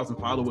 3,000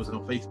 followers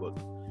on Facebook.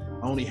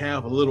 I only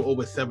have a little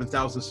over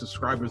 7,000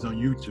 subscribers on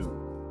YouTube.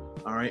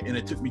 All right. And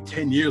it took me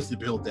 10 years to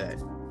build that.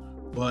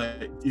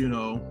 But, you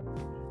know,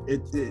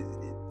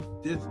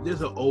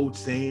 there's an old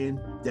saying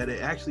that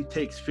it actually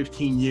takes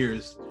 15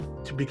 years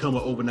to become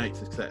an overnight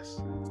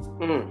success.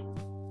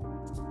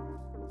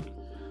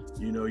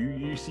 You know,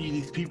 you see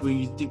these people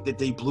and you think that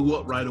they blew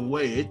up right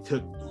away. It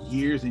took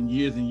years and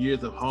years and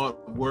years of hard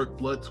work,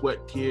 blood,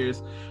 sweat,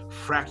 tears,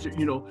 fracture.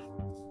 You know,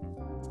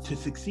 to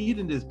succeed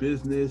in this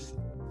business,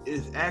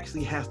 it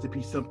actually has to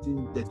be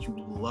something that you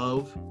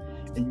love,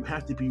 and you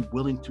have to be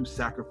willing to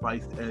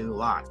sacrifice a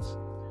lot.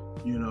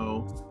 You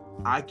know,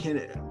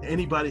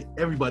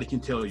 everybody can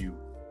tell you,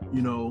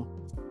 you know,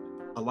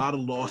 a lot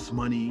of lost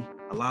money,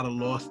 a lot of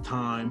lost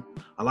time,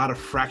 a lot of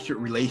fractured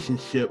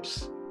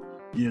relationships.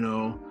 You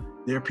know,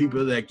 there are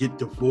people that get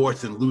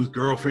divorced and lose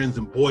girlfriends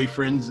and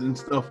boyfriends and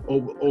stuff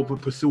over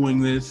pursuing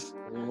this.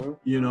 Mm-hmm.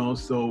 You know,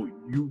 so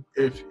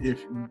if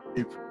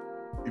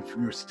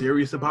you're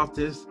serious about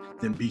this,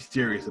 then be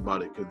serious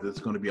about it, because there's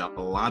going to be a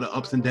lot of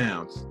ups and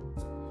downs.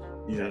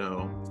 You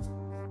know,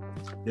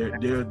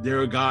 there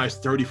are guys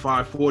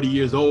 35, 40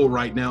 years old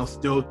right now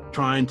still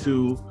trying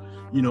to,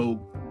 you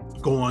know,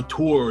 go on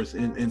tours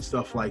and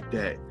stuff like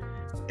that.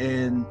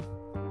 And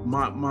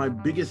my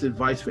biggest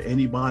advice for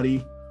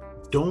anybody,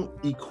 don't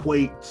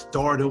equate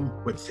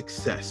stardom with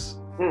success.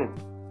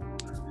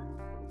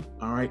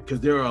 All right, because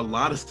there are a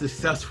lot of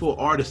successful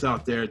artists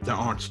out there that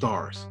aren't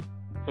stars,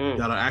 that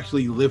are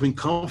actually living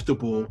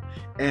comfortable,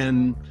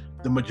 and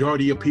the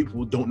majority of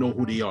people don't know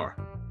who they are,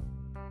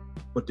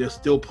 but they're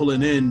still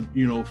pulling in,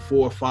 you know,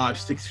 4, 5,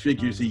 6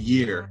 figures a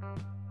year,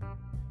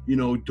 you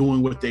know,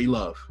 doing what they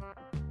love.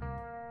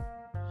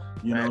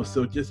 You know,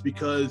 so just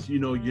because, you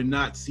know, you're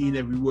not seen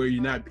everywhere,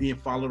 you're not being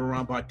followed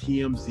around by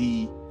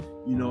TMZ,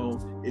 you know,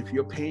 if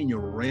you're paying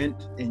your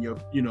rent and you're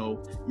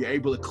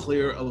able to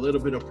clear a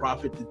little bit of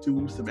profit to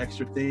do some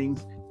extra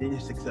things, then you're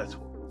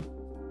successful.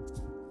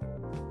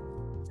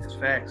 That's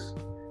facts.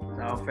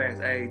 It's all facts.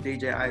 Hey,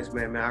 DJ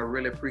Iceman, man, I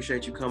really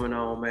appreciate you coming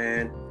on,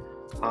 man.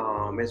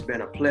 It's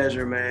been a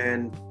pleasure,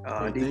 man.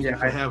 Thank you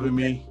for having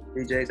me.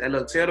 DJs, and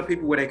look, tell the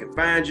people where they can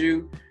find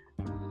you.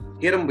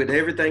 Hit them with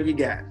everything you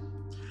got.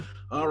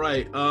 All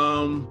right.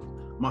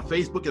 My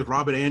Facebook is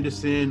Robert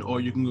Anderson, or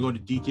you can go to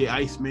DJ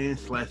Iceman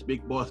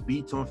 /Big Boss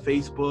Beats on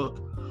Facebook.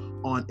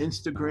 On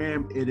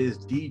Instagram, it is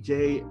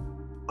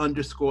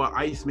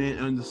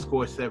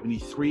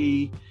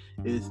DJ_Iceman_73.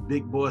 It's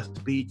Big Boss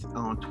Beats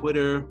on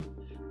Twitter.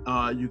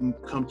 You can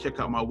come check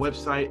out my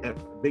website at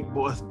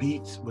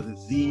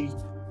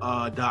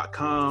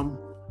BigBossBeats.com.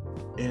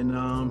 And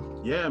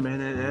yeah,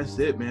 man, that's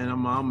it, man.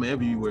 I'm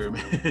everywhere,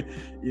 man.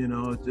 You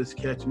know, just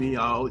catch me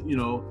out. You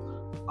know,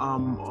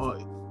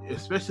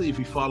 especially if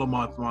you follow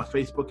my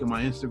Facebook and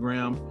my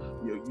Instagram,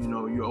 you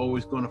know, you're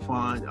always going to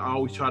find. I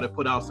always try to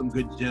put out some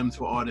good gems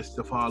for artists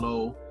to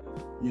follow.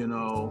 You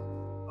know,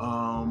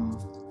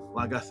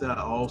 like I said,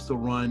 I also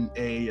run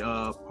a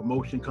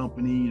promotion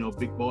company. You know,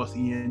 Big Boss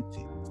ENT.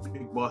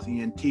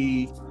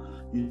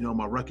 You know,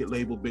 my record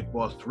label, Big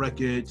Boss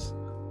Records.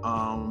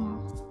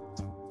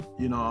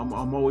 You know,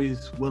 I'm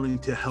always willing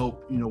to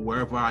help, you know,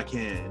 wherever I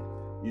can.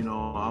 You know,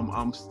 I'm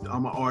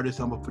an artist,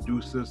 I'm a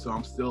producer, so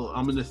I'm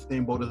in the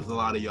same boat as a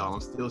lot of y'all.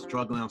 I'm still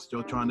struggling, I'm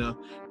still trying to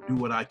do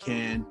what I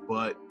can,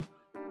 but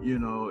you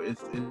know,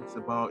 it's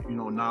about, you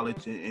know,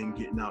 knowledge and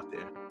getting out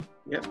there.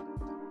 Yep.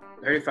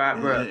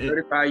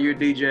 35-year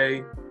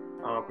DJ,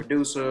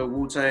 producer,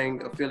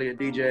 Wu-Tang affiliate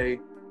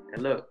DJ.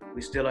 And look,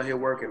 we still out here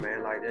working,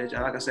 man. Like I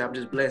said, I'm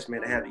just blessed,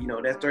 man, to have, you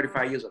know, that's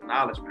 35 years of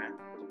knowledge, man.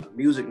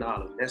 Music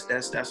knowledge. That's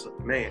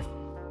man.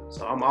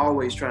 So I'm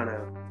always trying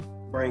to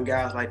bring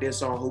guys like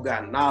this on who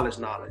got knowledge.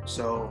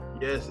 So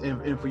yes,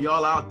 and for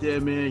y'all out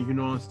there, man, you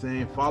know what I'm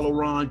saying, follow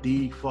Ron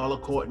D, follow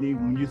Courtney,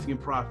 Music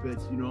and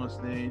Profits, you know what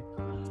I'm saying,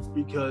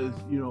 because,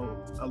 you know,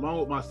 along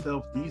with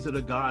myself, these are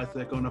the guys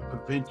that are going to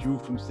prevent you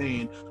from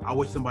saying, I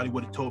wish somebody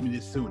would have told me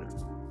this sooner.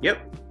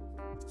 Yep.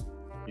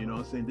 You know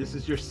what I'm saying? This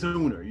is your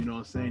sooner. You know what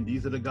I'm saying?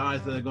 These are the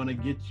guys that are gonna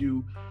get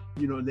you.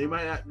 You know, they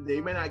might not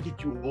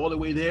get you all the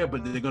way there,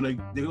 but they're gonna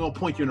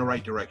point you in the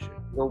right direction.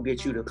 We're gonna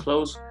get you to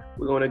close.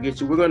 We're gonna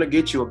get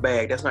you a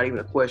bag. That's not even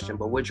a question.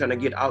 But we're trying to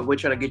get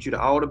you to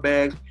all the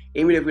bags.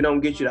 Even if we don't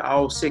get you to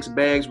all 6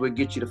 bags, we'll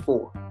get you to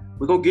 4.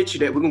 We're gonna get you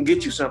that. We're gonna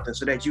get you something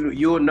so that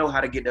you'll know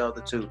how to get the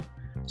other 2.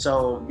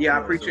 So yeah,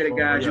 I appreciate it,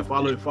 guys. Yeah,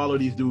 follow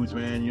these dudes,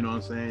 man. You know what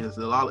I'm saying? There's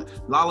a lot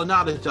of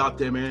knowledge out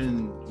there, man.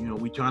 And, you know,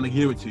 we trying to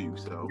give it to you.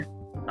 So.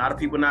 A lot of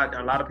people,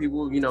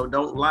 you know,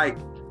 don't like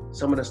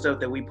some of the stuff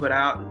that we put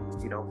out.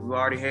 And, you know, we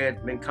already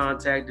been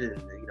contacted,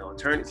 you know,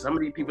 attorneys. Some of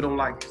these people don't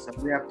like it. So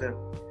we have to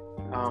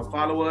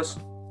follow us,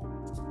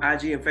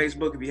 IG and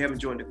Facebook if you haven't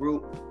joined the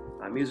group.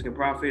 Music and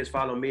Profits.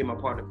 Follow me and my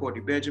partner, Courtney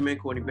Benjamin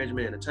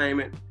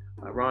Entertainment.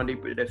 Ron D,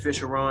 the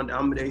official Ron.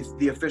 I'm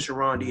the official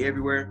Ron D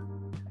everywhere.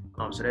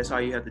 So that's all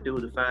you have to do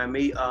to find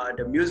me.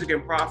 The Music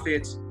and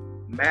Profits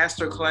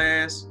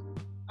Masterclass.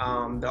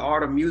 The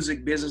Art of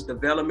Music Business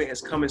Development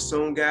is coming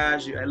soon,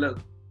 guys. Hey, look,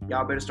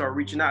 y'all better start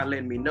reaching out and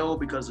letting me know,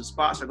 because the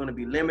spots are going to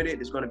be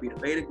limited. It's going to be the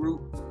beta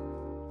group.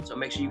 So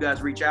make sure you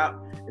guys reach out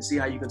and see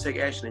how you can take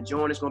action and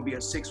join. It's going to be a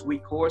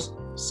 6-week course,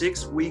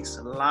 6 weeks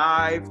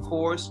live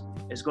course.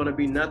 It's going to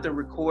be nothing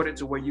recorded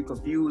to where you're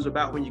confused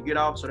about when you get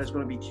off. So there's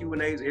going to be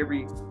Q&As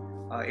every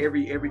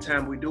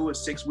time we do it,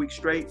 6 weeks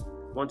straight,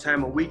 1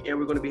 time a week. And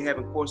we're going to be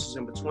having courses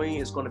in between.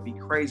 It's going to be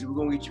crazy. We're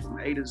going to get you from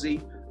A to Z.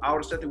 all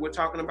the stuff that we're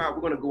talking about,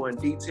 we're going to go in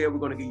detail. We're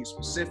going to give you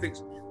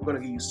specifics. We're going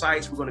to give you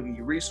sites. We're going to give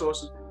you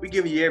resources. We're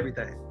giving you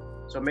everything.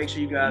 So make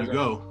sure you guys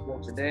go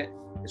to that.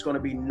 It's going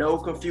to be no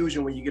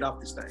confusion when you get off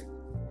this thing.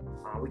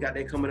 We got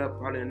that coming up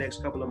probably in the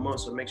next couple of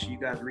months. So make sure you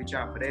guys reach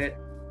out for that.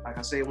 Like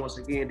I said, once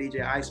again,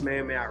 DJ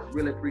Iceman, man, I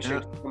really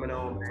appreciate you coming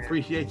on, man.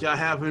 Appreciate y'all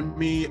having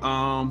me.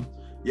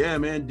 Yeah,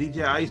 man,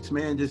 DJ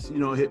Iceman, just,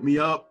 hit me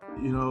up.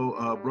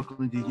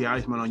 Brooklyn DJ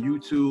Iceman on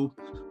YouTube.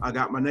 I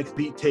got my next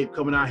beat tape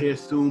coming out here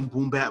soon,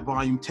 Boom Bap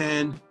Volume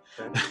 10.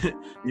 Okay.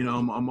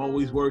 I'm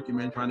always working,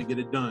 man, trying to get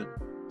it done.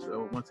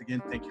 So once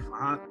again, thank you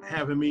for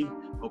having me.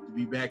 Hope to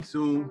be back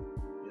soon.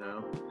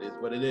 It is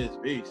what it is.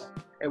 Peace.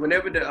 And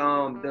whenever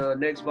the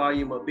next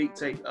volume of beat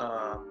tape,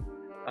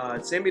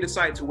 send me the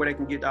site to where they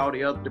can get all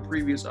the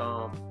previous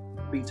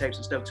beat tapes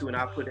and stuff too, and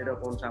I'll put it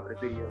up on top of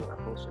the video when I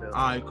post it up.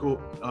 All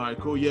right,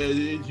 cool. Yeah,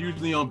 it's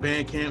usually on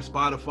Bandcamp,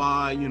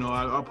 Spotify.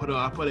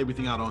 I put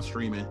everything out on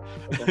streaming.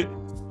 Okay.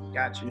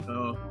 Got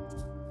you.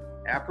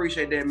 I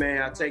appreciate that,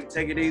 man. I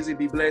take it easy.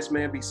 Be blessed,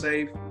 man. Be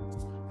safe.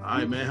 All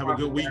right, man. Have a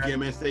good weekend,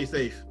 man. Stay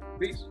safe.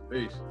 Peace.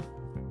 Peace.